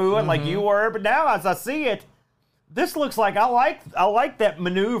poo-poo it like you were, but now as I see it, this looks like I like that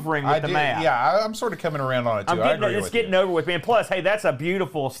maneuvering with the map. Yeah, I'm sort of coming around on it too. It's getting over with me. And plus, hey, that's a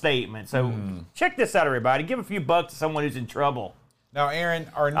beautiful statement. So check this out, everybody. Give a few bucks to someone who's in trouble. Now, Aaron,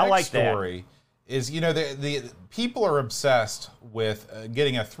 our next like that. story is, the people are obsessed with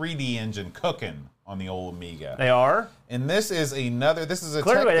getting a 3D engine cooking on the old Amiga. They are? And this is a Clearly, tech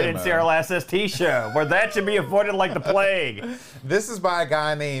they didn't see our last ST show, where that should be avoided like the plague. This is by a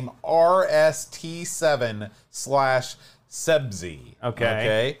guy named RST7/Sebzi.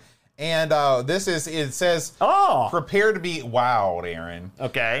 Okay. And it says, Oh. prepare to be wowed, Aaron.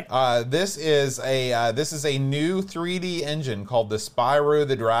 Okay. This is a new 3D engine called the Spyro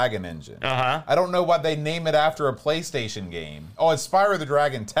the Dragon engine. Uh-huh. I don't know why they name it after a PlayStation game. Oh, it's Spyro the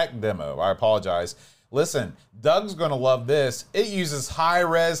Dragon Tech Demo. I apologize. Listen, Doug's going to love this. It uses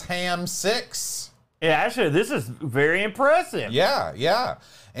high-res Ham 6. Yeah, actually, this is very impressive. Yeah.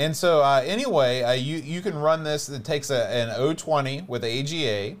 And so anyway, you can run this. It takes an 020 with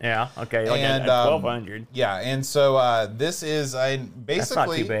AGA. Yeah, okay, like And, a 1200. Yeah, and so this is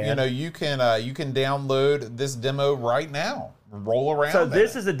basically, too bad. you can download this demo right now. Roll around. So in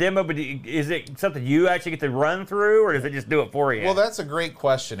this it. is a demo, but is it something you actually get to run through, or does it just do it for you? Well, that's a great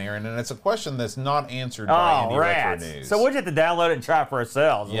question, Aaron, and it's a question that's not answered by any Retro News. So we'll just have to download it and try it for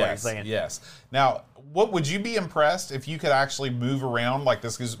ourselves, is what you're Yes, saying. yes. Now, what would you be impressed if you could actually move around like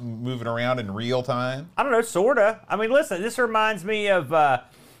this is moving around in real time? I don't know, sorta. Listen, this reminds me of,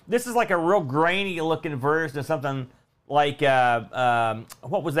 this is like a real grainy looking version of something like,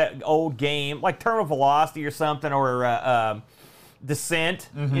 what was that old game? Like Terminal Velocity or something, or Descent,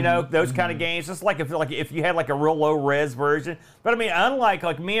 those kind of games. Just like if you had like a real low res version. But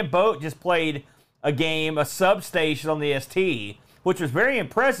unlike me and Boat just played a game, a Substation on the ST, which was very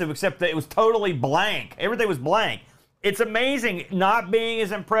impressive, except that it was totally blank. Everything was blank. It's amazing not being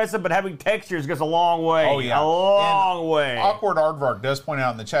as impressive, but having textures goes a long way. Oh, yeah. A long way. Awkward Aardvark does point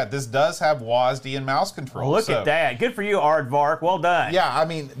out in the chat, this does have WASD and mouse control. Look at that. Good for you, Aardvark. Well done. Yeah,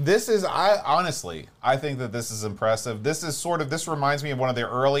 this is, I think that this is impressive. This reminds me of one of the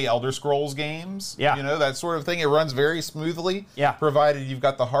early Elder Scrolls games. Yeah. That sort of thing. It runs very smoothly. Yeah. Provided you've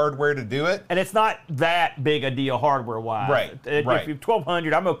got the hardware to do it. And it's not that big a deal hardware-wise. Right, If right. you're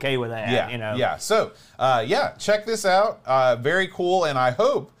 1200, I'm okay with that. Yeah, yeah. So, check this out. Very cool, and I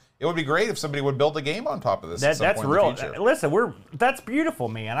hope it would be great if somebody would build a game on top of this. at some That's point in real. the future. Listen, that's beautiful,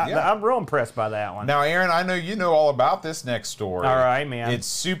 man. I'm real impressed by that one. Now, Aaron, I know you know all about this next story. All right, man. It's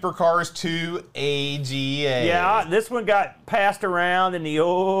Supercars 2 AGA. Yeah, this one got passed around in the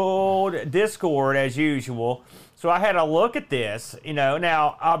old Discord as usual. So I had a look at this.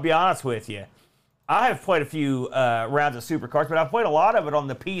 Now I'll be honest with you. I have played a few rounds of Supercars, but I've played a lot of it on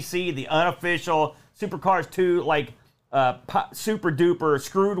the PC, the unofficial Supercars 2, like super duper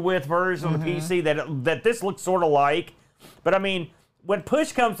screwed with version of the PC that this looks sort of like. But when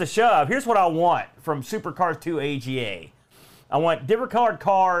push comes to shove, here's what I want from Supercars 2 AGA. I want different colored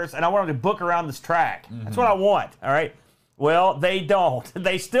cars, and I want them to book around this track. That's what I want, all right? Well, they don't.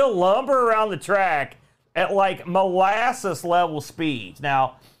 They still lumber around the track at like molasses level speeds.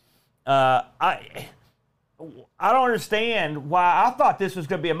 Now, I don't understand why. I thought this was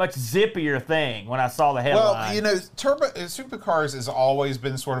going to be a much zippier thing when I saw the headline. Well, you know, Supercars has always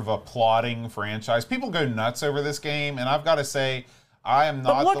been sort of a plodding franchise. People go nuts over this game, and I've got to say, I am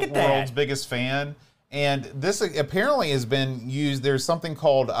not the world's biggest fan. And this apparently has been used. There's something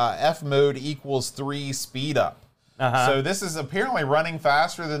called F mode equals 3 speed up. So this is apparently running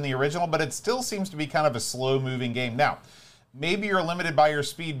faster than the original, but it still seems to be kind of a slow-moving game. Now, maybe you're limited by your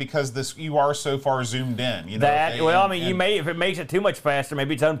speed because you are so far zoomed in. You know, you may, if it makes it too much faster,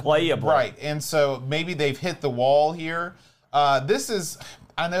 maybe it's unplayable. Right, and so maybe they've hit the wall here. This is.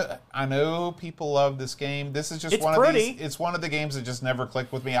 I know people love this game. This is just it's one of the games that just never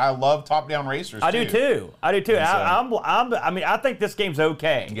clicked with me. I love top-down racers. I do too. I think this game's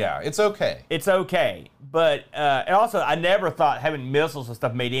okay. Yeah, it's okay. It's okay, but and also I never thought having missiles and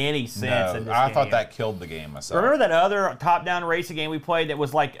stuff made any sense in this game. I thought that killed the game myself. Remember that other top-down racing game we played that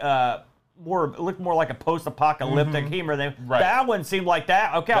was like looked more like a post-apocalyptic humor than that one seemed like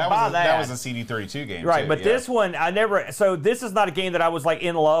that. Okay, I'll buy that. That was a CD32 game, right? Too, but this one I never. So this is not a game that I was like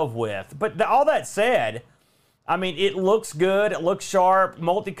in love with. But all that said, I mean, it looks good. It looks sharp.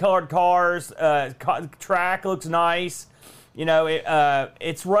 Multicolored cars. Track looks nice. You know,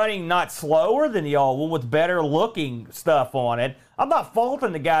 it's running not slower than the old one with better looking stuff on it. I'm not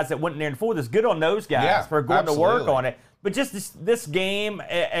faulting the guys that went in there and forward. It's good on those guys for going to work on it. But just this game.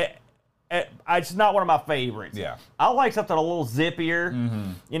 It's not one of my favorites. Yeah. I like something a little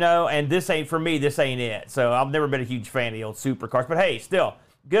zippier, you know, and this ain't it. So I've never been a huge fan of the old supercars. But hey, still,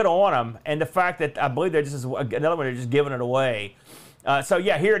 good on them. And the fact that I believe this is another one, they're just giving it away. So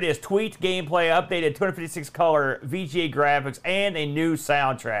yeah, here it is. Tweaked gameplay, updated 256 color VGA graphics, and a new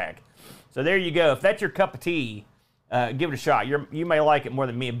soundtrack. So there you go. If that's your cup of tea, give it a shot. You may like it more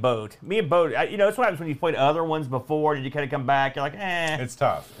than me and Boat. You know, it's what happens when you've played other ones before and you kind of come back. You're like, eh. It's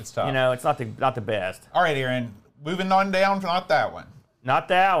tough. You know, it's not the best. All right, Aaron. Moving on down, not that one. Not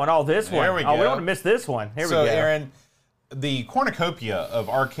that one. Oh, this one. There we go. Oh, we don't want to miss this one. Here we go. So, Aaron, the cornucopia of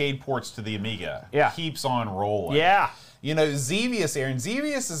arcade ports to the Amiga keeps on rolling. Yeah. You know, Xevious, Aaron.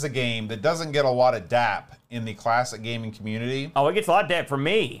 Xevious is a game that doesn't get a lot of DAP in the classic gaming community. Oh, it gets a lot of DAP from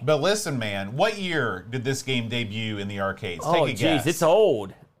me. But listen, man, what year did this game debut in the arcades? Take a guess. It's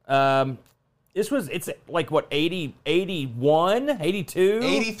old. It's like what, 80, 81, 82?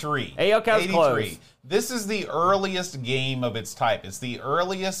 83. Hey, okay, I was 83. close. This is the earliest game of its type. It's the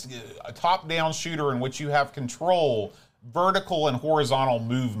earliest top-down shooter in which you have control, vertical and horizontal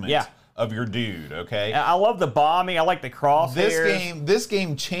movement. Of your dude, okay? I love the bombing. I like the crosshairs. This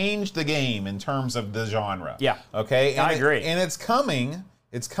game changed the game in terms of the genre. Yeah. Okay? I agree. And it's coming,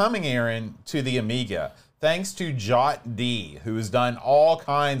 Aaron, to the Amiga, thanks to Jot D, who has done all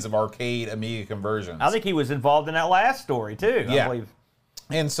kinds of arcade Amiga conversions. I think he was involved in that last story, too. Yeah. I believe.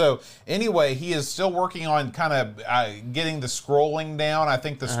 And so, anyway, he is still working on kind of getting the scrolling down. I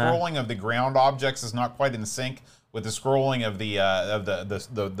think the scrolling of the ground objects is not quite in sync with the scrolling of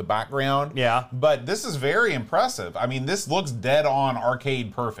the background. Yeah. But this is very impressive. I mean, this looks dead on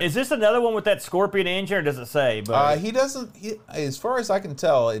arcade perfect. Is this another one with that Scorpion engine, or does it say? He doesn't. As far as I can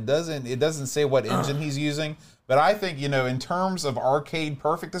tell, it doesn't say what engine he's using. But I think, you know, in terms of arcade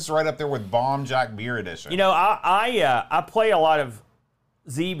perfect, this is right up there with Bomb Jack Beer Edition. You know, I play a lot of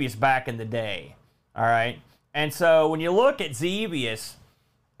Xevious back in the day. All right, and so when you look at Xevious.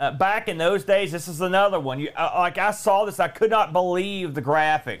 Back in those days, this is another one. Like I saw this, I could not believe the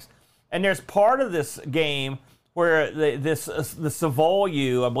graphics. And there's part of this game where the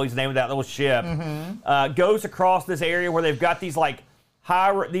Savoyu, I believe is the name of that little ship, goes across this area where they've got these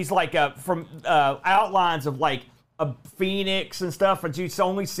outlines of like a phoenix and stuff that you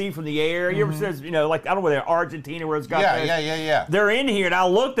only see from the air. You ever see, you know, like I don't know where they're Argentina where it's got yeah. They're in here, and I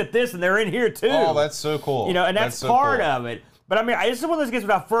looked at this, and they're in here too. Oh, that's so cool. You know, and that's part of it. But I mean, this is one of those games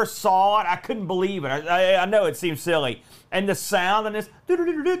when I first saw it, I couldn't believe it. I know it seems silly. And the sound and this, it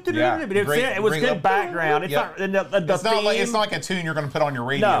was good background. It's not it's not like a tune you're going to put on your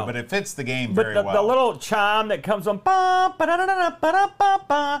radio, but it fits the game very well. The little chime that comes on,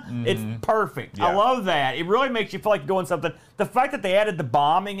 it's perfect. I love that. It really makes you feel like you're doing something. The fact that they added the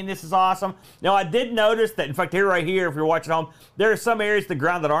bombing in this is awesome. Now, I did notice that, in fact, right here, if you're watching home, there are some areas of the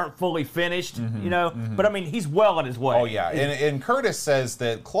ground that aren't fully finished, you know, but I mean, he's well on his way. Oh, yeah. And Curtis says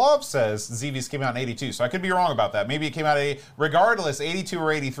that, Clove says Xevious came out in 82, so I could be wrong about that. Maybe it came out regardless, 82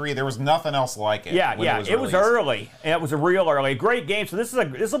 or 83, there was nothing else like it. It was early. And it was a real early. A great game. So this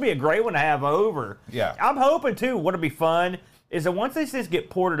will be a great one to have over. Yeah. I'm hoping, too, what'll be fun is that once these things get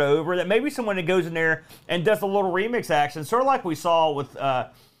ported over, that maybe someone that goes in there and does a little remix action, sort of like we saw with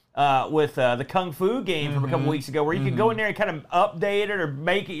the Kung Fu game from a couple weeks ago, where you could go in there and kind of update it or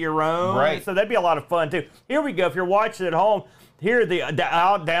make it your own. Right. So that'd be a lot of fun too. Here we go. If you're watching at home, here are the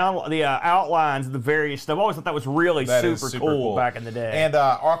outlines of the various stuff. I always thought that was really super cool back in the day. And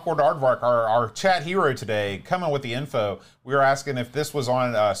Awkward Aardvark, our chat hero today, coming with the info, we were asking if this was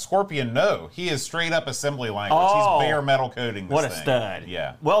on Scorpion. No, he is straight up assembly language. Oh, he's bare metal coding this what a thing. stud.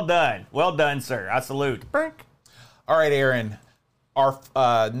 Yeah. Well done, sir. I salute. All right, Aaron. Our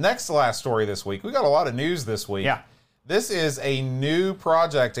next to last story this week. We got a lot of news this week. Yeah. This is a new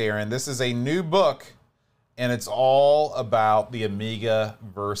project, Aaron. This is a new book, and it's all about the Amiga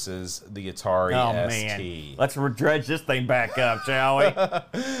versus the Atari ST. Man. Let's dredge this thing back up, shall we?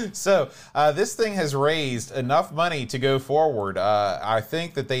 So this thing has raised enough money to go forward. I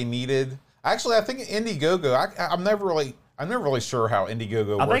think that they needed. Actually, I think Indiegogo. I'm never really sure how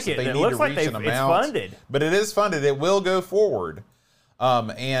Indiegogo works. Think They it need looks to like reach an amount, it's funded, but it is funded. It will go forward,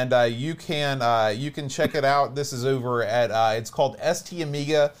 and you can check it out. This is over at it's called ST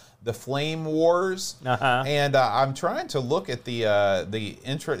Amiga: The Flame Wars, and I'm trying to look at the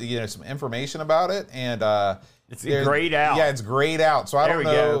intro, some information about it, and it's grayed out. Yeah, it's grayed out. So I don't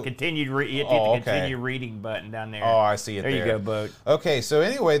know. There we go. Continued. Hit the continue reading button down there. Oh, I see it there. There you go, Boat. Okay, so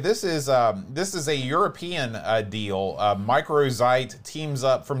anyway, this is a European deal. Microzyte teams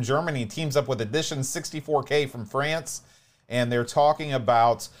up from Germany, teams up with Edition 64K from France, and they're talking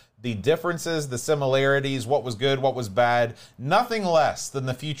about the differences, the similarities, what was good, what was bad. Nothing less than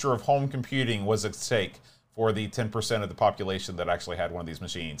the future of home computing was at stake for the 10% of the population that actually had one of these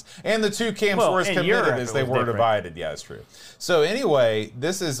machines. And the two camps were as committed as they were divided. Yeah, it's true. So anyway,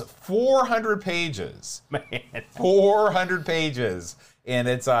 this is 400 pages. Man. 400 pages. And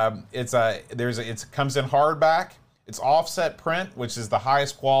it comes in hardback. It's offset print, which is the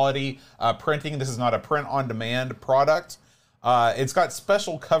highest quality printing. This is not a print-on-demand product. It's got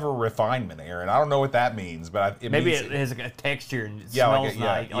special cover refinement, Aaron. I don't know what that means, but it has a texture and it smells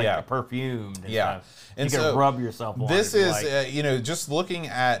like a perfume. And you can rub yourself on this is, just looking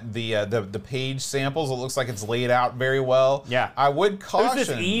at the page samples, it looks like it's laid out very well. Yeah. I would caution. Who's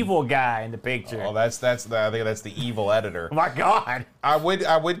this evil guy in the picture? Oh, I think that's the evil editor. Oh my God. I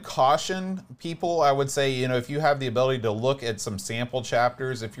would caution people. I would say, if you have the ability to look at some sample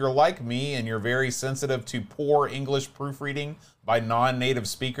chapters, if you're like me and you're very sensitive to poor English proofreading by non-native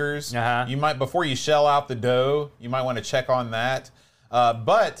speakers, you might, before you shell out the dough, you might want to check on that.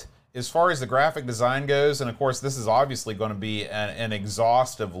 But as far as the graphic design goes, and of course this is obviously going to be an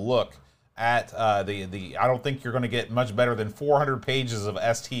exhaustive look at the I don't think you're going to get much better than 400 pages of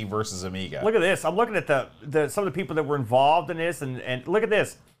ST versus Amiga. Look at this. I'm looking at some of the people that were involved in this, and look at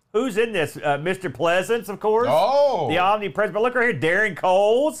this. Who's in this? Mr. Pleasance, of course. Oh. The omnipresent. But look right here, Darren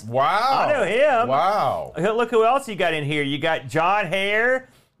Coles. Wow. I know him. Wow. Look who else you got in here. You got John Hare.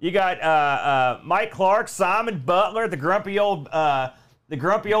 You got Mike Clark, Simon Butler, the grumpy old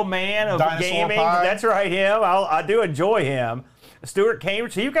man of Dinosaur gaming. Pie. That's right, him. I do enjoy him. Stuart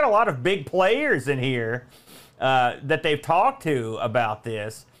Cambridge. So you've got a lot of big players in here that they've talked to about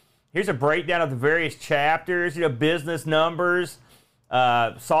this. Here's a breakdown of the various chapters. Business numbers,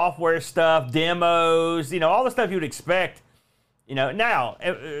 software stuff, demos. All the stuff you would expect. Now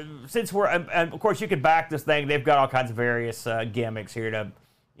since we're and of course you could back this thing. They've got all kinds of various gimmicks here to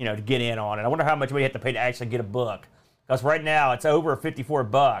get in on it. I wonder how much we have to pay to actually get a book. Because right now it's over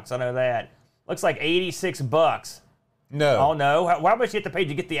 $54. I know that. Looks like $86. No. Oh no! How much do you have to pay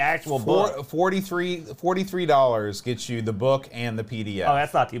to get the actual book? $43 gets you the book and the PDF. Oh,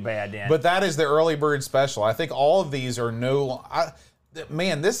 that's not too bad then. But that is the early bird special. I think all of these are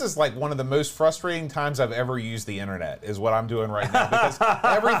man, this is like one of the most frustrating times I've ever used the internet. Is what I'm doing right now because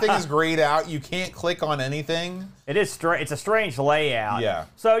everything is grayed out. You can't click on anything. It is It's a strange layout. Yeah.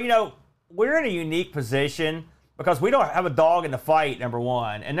 So we're in a unique position because we don't have a dog in the fight. Number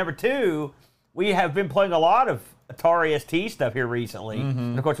one, and number two, we have been playing a lot of Atari ST stuff here recently.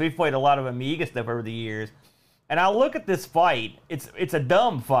 And of course, we've played a lot of Amiga stuff over the years. And I look at this fight. It's a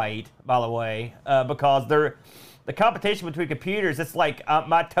dumb fight, by the way, because the competition between computers. It's like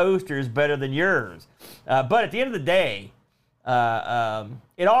my toaster is better than yours. But at the end of the day,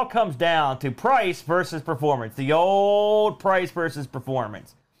 it all comes down to price versus performance. The old price versus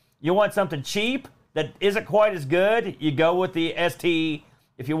performance. You want something cheap that isn't quite as good, you go with the ST.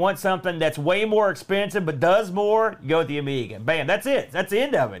 If you want something that's way more expensive but does more, you go with the Amiga. Bam, that's it. That's the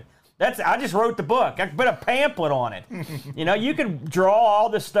end of it. I just wrote the book. I put a pamphlet on it. You can draw all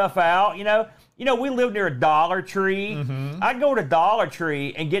this stuff out. We live near a Dollar Tree. I can go to Dollar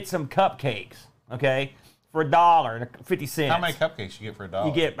Tree and get some cupcakes, okay, for $1.50. How many cupcakes you get for $1?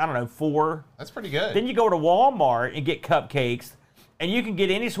 You get, I don't know, 4. That's pretty good. Then you go to Walmart and get cupcakes, and you can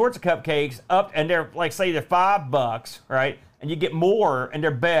get any sorts of cupcakes up, and they're like, say they're $5, right? And you get more, and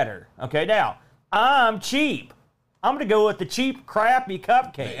they're better. Okay, now I'm cheap. I'm gonna go with the cheap, crappy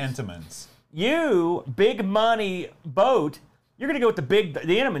cupcakes. The Entenmann's. You, big money boat, you're gonna go with the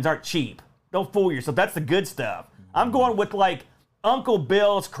Entenmann's aren't cheap. Don't fool yourself. That's the good stuff. I'm going with like Uncle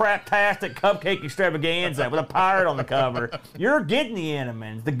Bill's craptastic cupcake extravaganza with a pirate on the cover. You're getting the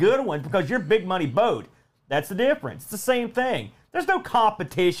Entenmann's, the good ones, because you're big money boat. That's the difference. It's the same thing. There's no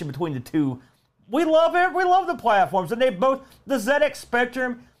competition between the two. We love the platforms, and they both. The ZX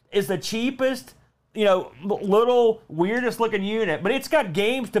Spectrum is the cheapest, little weirdest looking unit, but it's got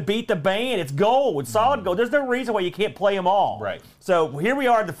games to beat the band. It's gold, it's solid gold. There's no reason why you can't play them all. Right. So here we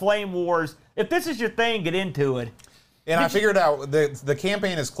are, the Flame Wars. If this is your thing, get into it. And I figured out the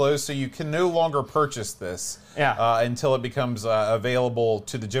campaign is closed, so you can no longer purchase this until it becomes available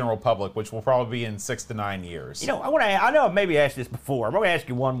to the general public, which will probably be in 6 to 9 years. I know I've maybe asked this before. I'm going to ask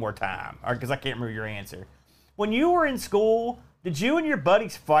you one more time, because I can't remember your answer. When you were in school, did you and your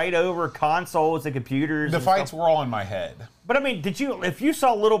buddies fight over consoles and computers? The fights were all in my head. But I mean, if you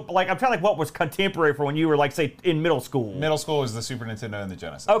saw little, like, I'm trying to think what was contemporary for when you were, like, say, in middle school? Middle school was the Super Nintendo and the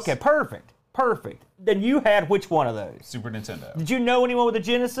Genesis. Okay, perfect. Then you had which one of those? Super Nintendo. Did you know anyone with a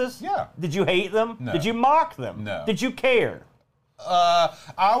Genesis? Yeah. Did you hate them? No. Did you mock them? No. Did you care?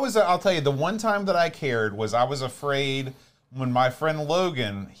 I'll tell you, the one time that I cared was I was afraid when my friend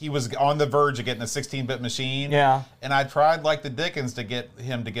Logan, he was on the verge of getting a 16-bit machine. Yeah. And I tried like the Dickens to get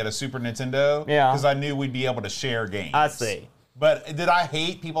him to get a Super Nintendo. Yeah. Because I knew we'd be able to share games. I see. But did I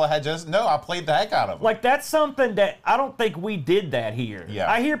hate people that had Genesis? No, I played the heck out of them. Like, that's something that I don't think we did that here.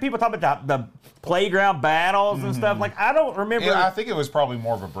 Yeah. I hear people talk about the playground battles and stuff. Like, I don't remember. Yeah, I think it was probably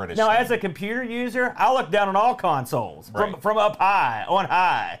more of a British Now, thing. as a computer user, I look down on all consoles Right. from up high, on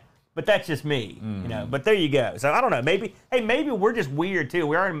high. But that's just me, But there you go. So I don't know. Maybe we're just weird too.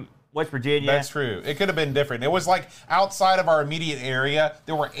 We are in West Virginia. That's true. It could have been different. It was like outside of our immediate area,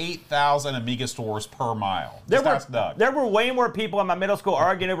 there were 8,000 Amiga stores per mile. There were way more people in my middle school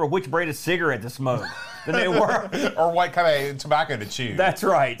arguing over which brand of cigarette to smoke than they were. Or what kind of tobacco to chew. That's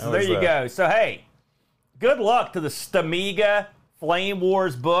right. So there you go. So hey, good luck to the Stamiga Flame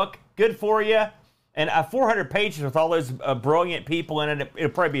Wars book. Good for you. And 400 pages with all those brilliant people in it.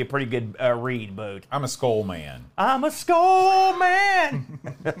 It'll probably be a pretty good read, Boat. I'm a skull man. I'm a skull man.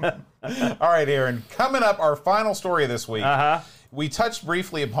 All right, Aaron. Coming up, our final story of this week. We touched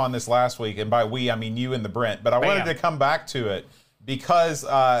briefly upon this last week, and by we, I mean you and the Brent. But I wanted to come back to it because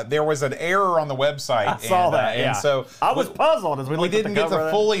there was an error on the website. I saw that, yeah. And so I was puzzled as we looked at the didn't get cover to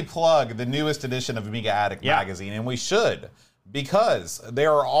of fully plug the newest edition of Amiga Addict magazine, and we should. Because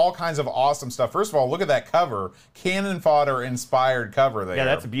there are all kinds of awesome stuff. First of all, look at that cover. Cannon fodder inspired cover there. Yeah,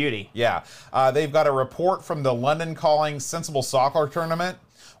 that's a beauty. Yeah. They've got a report from the London Calling Sensible Soccer Tournament.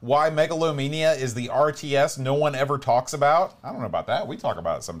 Why Megalomania is the RTS no one ever talks about. I don't know about that. We talk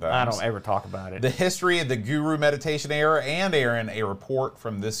about it sometimes. I don't ever talk about it. The history of the Guru Meditation era, and Aaron, a report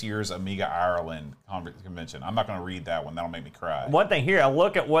from this year's Amiga Ireland convention. I'm not going to read that one. That'll make me cry. One thing here, I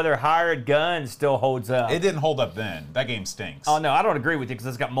look at whether Hired Guns still holds up. It didn't hold up then. That game stinks. Oh, no, I don't agree with you because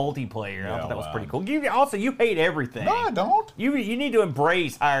it's got multiplayer. I thought that was pretty cool. You hate everything. No, I don't. You need to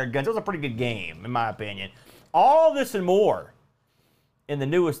embrace Hired Guns. It was a pretty good game, in my opinion. All this and more in the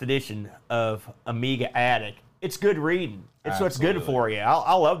newest edition of Amiga Addict. It's good reading. It's good for you.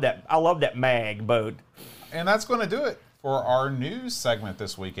 I love that. I love that mag, Boat. And that's going to do it for our news segment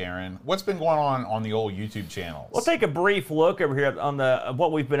this week, Aaron. What's been going on the old YouTube channels? We'll take a brief look over here on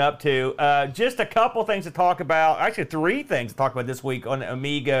what we've been up to. Just a couple things to talk about. Actually, 3 things to talk about this week on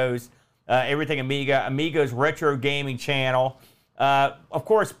Amigos. Everything Amiga. Amigos Retro Gaming Channel. Of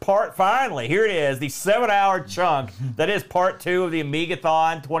course, finally, here it is, the 7-hour chunk that is part 2 of the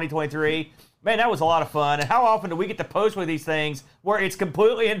Amigathon 2023. Man, that was a lot of fun. And how often do we get to post with these things where it's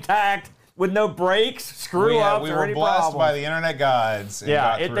completely intact with no breaks, screw-ups, or any problems? We were blessed by the internet gods.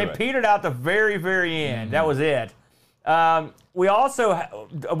 And they petered out the very, very end. That was it. We also,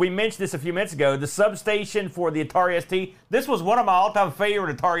 we mentioned this a few minutes ago, the substation for the Atari ST. This was one of my all-time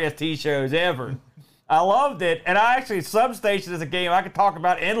favorite Atari ST shows ever. I loved it, and Substation is a game I could talk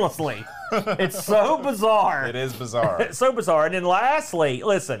about endlessly. It's so bizarre. It is bizarre. It's so bizarre. And then lastly,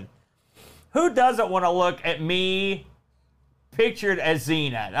 listen, who doesn't want to look at me pictured as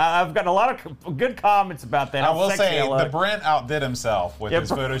Xena? I've got a lot of good comments about that. I will say, the Brent outdid himself with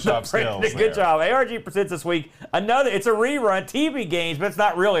his Photoshop skills. Good job. ARG presents this week it's a rerun, TV games, but it's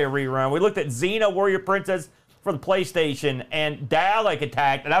not really a rerun. We looked at Xena Warrior Princess for the PlayStation, and Dalek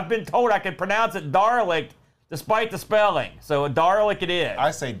attacked, and I've been told I can pronounce it Darlick despite the spelling. So Darlic it is.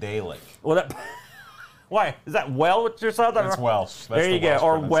 I say Dalek. Well, that, why? Is that Welch or something? That's Welsh. That's there you go.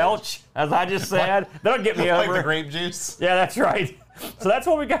 Or Welch, as I just said. That'll get me like over. the grape juice. Yeah, that's right. So that's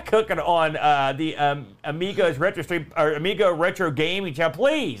what we got cooking on the Amigos Retro Stream, or Amigo Retro Gaming channel.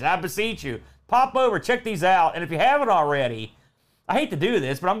 Please, I beseech you, pop over, check these out. And if you haven't already, I hate to do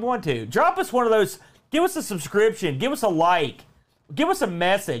this, but I'm going to. Drop us one of those, give us a subscription, give us a like, give us a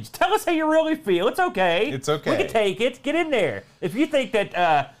message. Tell us how you really feel. It's okay. It's okay. We can take it. Get in there. If you think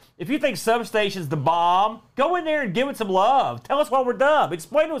that, if you think Substation's the bomb, go in there and give it some love. Tell us why we're dumb.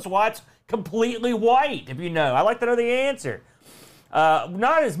 Explain to us why it's completely white, if you know. I'd like to know the answer.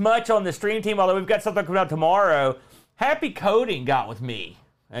 Not as much on the stream team, although we've got something coming out tomorrow. Happy Coding got with me.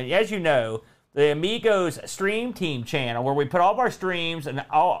 And as you know, the Amigos stream team channel, where we put all of our streams, and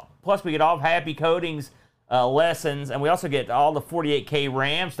plus we get all of Happy Coding's lessons, and we also get all the 48K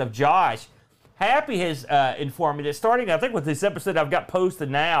RAM stuff. Josh, Happy has informed me that starting, I think, with this episode I've got posted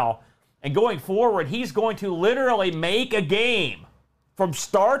now, and going forward, he's going to literally make a game from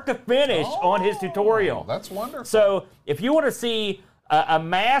start to finish on his tutorial. That's wonderful. So if you want to see a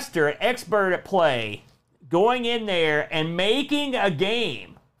master, an expert at play, going in there and making a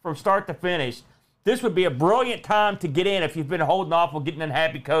game from start to finish, this would be a brilliant time to get in if you've been holding off on getting in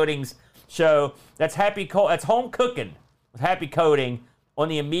Happy Coding's show. That's that's home cooking with Happy Coding on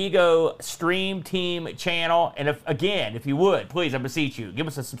the Amigo Stream Team channel. And if you would, please, I beseech you, give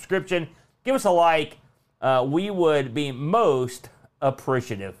us a subscription, give us a like. We would be most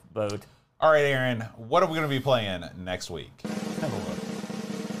appreciative, Boat. All right, Aaron, what are we going to be playing next week? Have a look.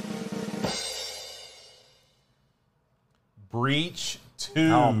 Breach 2.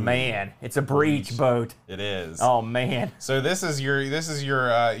 Oh man, it's a breach, Boat. It is. Oh man. So this is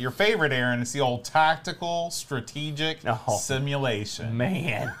your favorite, Aaron. It's the old tactical strategic simulation.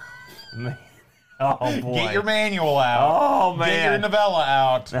 Man. Oh boy. Get your manual out. Oh man. Get your novella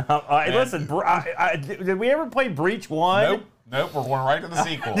out. Listen, did we ever play Breach 1? Nope, we're going right to the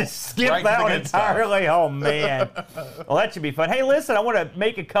sequel. Just skip right that to the one good stuff. entirely. Oh, man. Well, that should be fun. Hey, listen, I want to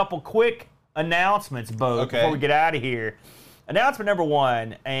make a couple quick announcements, Bo, before we get out of here. Announcement number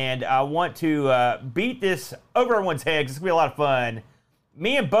 1, and I want to beat this over everyone's head because it's going to be a lot of fun.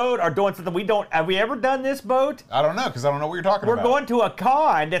 Me and Boat are doing something we don't... Have we ever done this, Boat? I don't know, because I don't know what you're talking about. We're going to a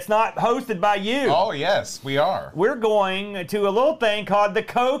con that's not hosted by you. Oh, yes, we are. We're going to a little thing called the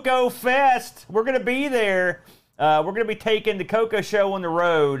Coco Fest. We're going to be there. We're going to be taking the Coco Show on the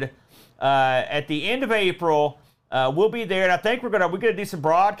road at the end of April. We'll be there, and I think we're gonna do some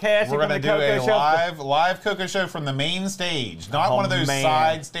broadcasting. We're going to do a live Coco Show from the main stage, not one of those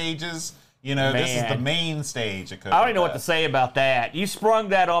side stages. You know, this is the main stage at Coco. I don't even know what to say about that. You sprung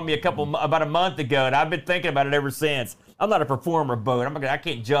that on me about a month ago, and I've been thinking about it ever since. I'm not a performer, Bo. I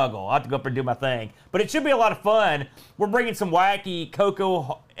can't juggle. I have to go up and do my thing. But it should be a lot of fun. We're bringing some wacky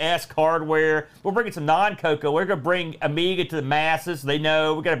Coco-esque hardware. We're bringing some non-Coco. We're going to bring Amiga to the masses. They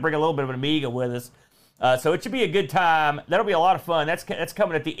know we've got to bring a little bit of an Amiga with us. So it should be a good time. That'll be a lot of fun. That's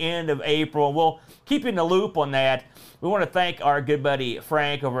coming at the end of April. We'll keep you in the loop on that. We want to thank our good buddy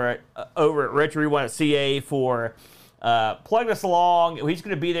Frank over at Retro Rewind at CA for plugging us along. He's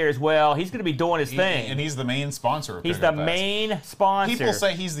going to be there as well. He's going to be doing his thing. And he's the main sponsor of He's Coco the Fest. main sponsor. People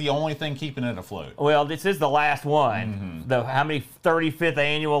say he's the only thing keeping it afloat. Well, this is the last one. The 35th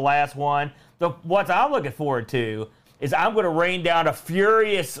annual last one. What I'm looking forward to is I'm going to rain down a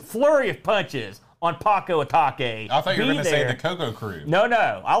furious flurry of punches on Paco Atake. I thought you were going to say the Coco Crew. No.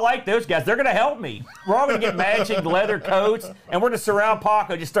 I like those guys. They're going to help me. We're all going to get matching leather coats, and we're going to surround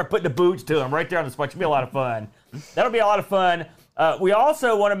Paco, just start putting the boots to him right there on the spot. It should be a lot of fun. That'll be a lot of fun. We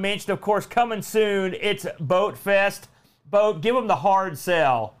also want to mention, of course, coming soon, it's Boat Fest. Boat, give them the hard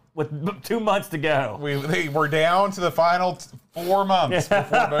sell with 2 months to go. We're down to the final 4 months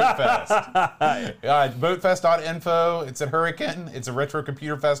before Boat Fest. Boatfest.info. It's at Hurricane. It's a retro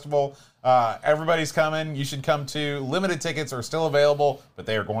computer festival. Everybody's coming. You should come too. Limited tickets are still available, but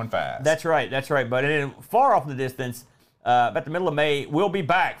they are going fast. That's right. But then far off in the distance, about the middle of May, we'll be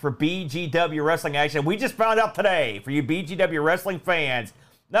back for BGW Wrestling action. We just found out today, for you BGW Wrestling fans,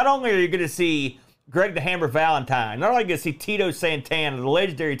 not only are you going to see Greg the Hammer Valentine, not only are you going to see Tito Santana, the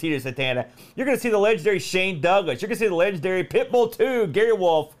legendary Tito Santana, you're going to see the legendary Shane Douglas, you're going to see the legendary Pitbull 2, Gary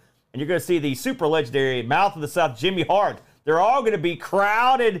Wolf, and you're going to see the super legendary Mouth of the South, Jimmy Hart. They're all going to be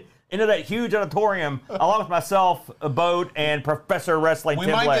crowded into that huge auditorium, along with myself, a boat, and Professor Wrestling We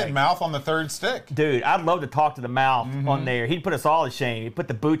Tim might Leg. get Mouth on the third stick. Dude, I'd love to talk to the Mouth on there. He'd put us all to shame. He'd put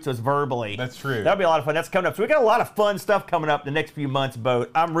the boots to us verbally. That's true. That'd be a lot of fun. That's coming up. So we got a lot of fun stuff coming up the next few months,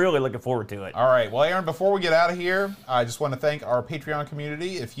 Boat. I'm really looking forward to it. All right. Well, Aaron, before we get out of here, I just want to thank our Patreon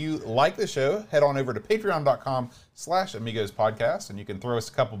community. If you like the show, head on over to patreon.com/Amigos podcast, and you can throw us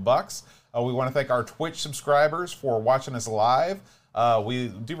a couple bucks. We want to thank our Twitch subscribers for watching us live. We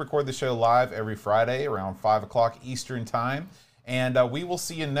do record the show live every Friday around 5 o'clock Eastern Time. And we will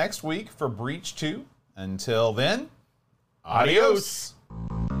see you next week for Breach 2. Until then, adios.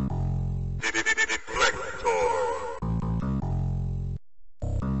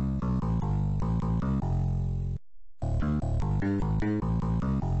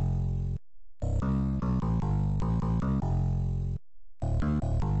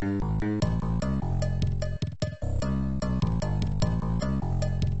 Deflektor.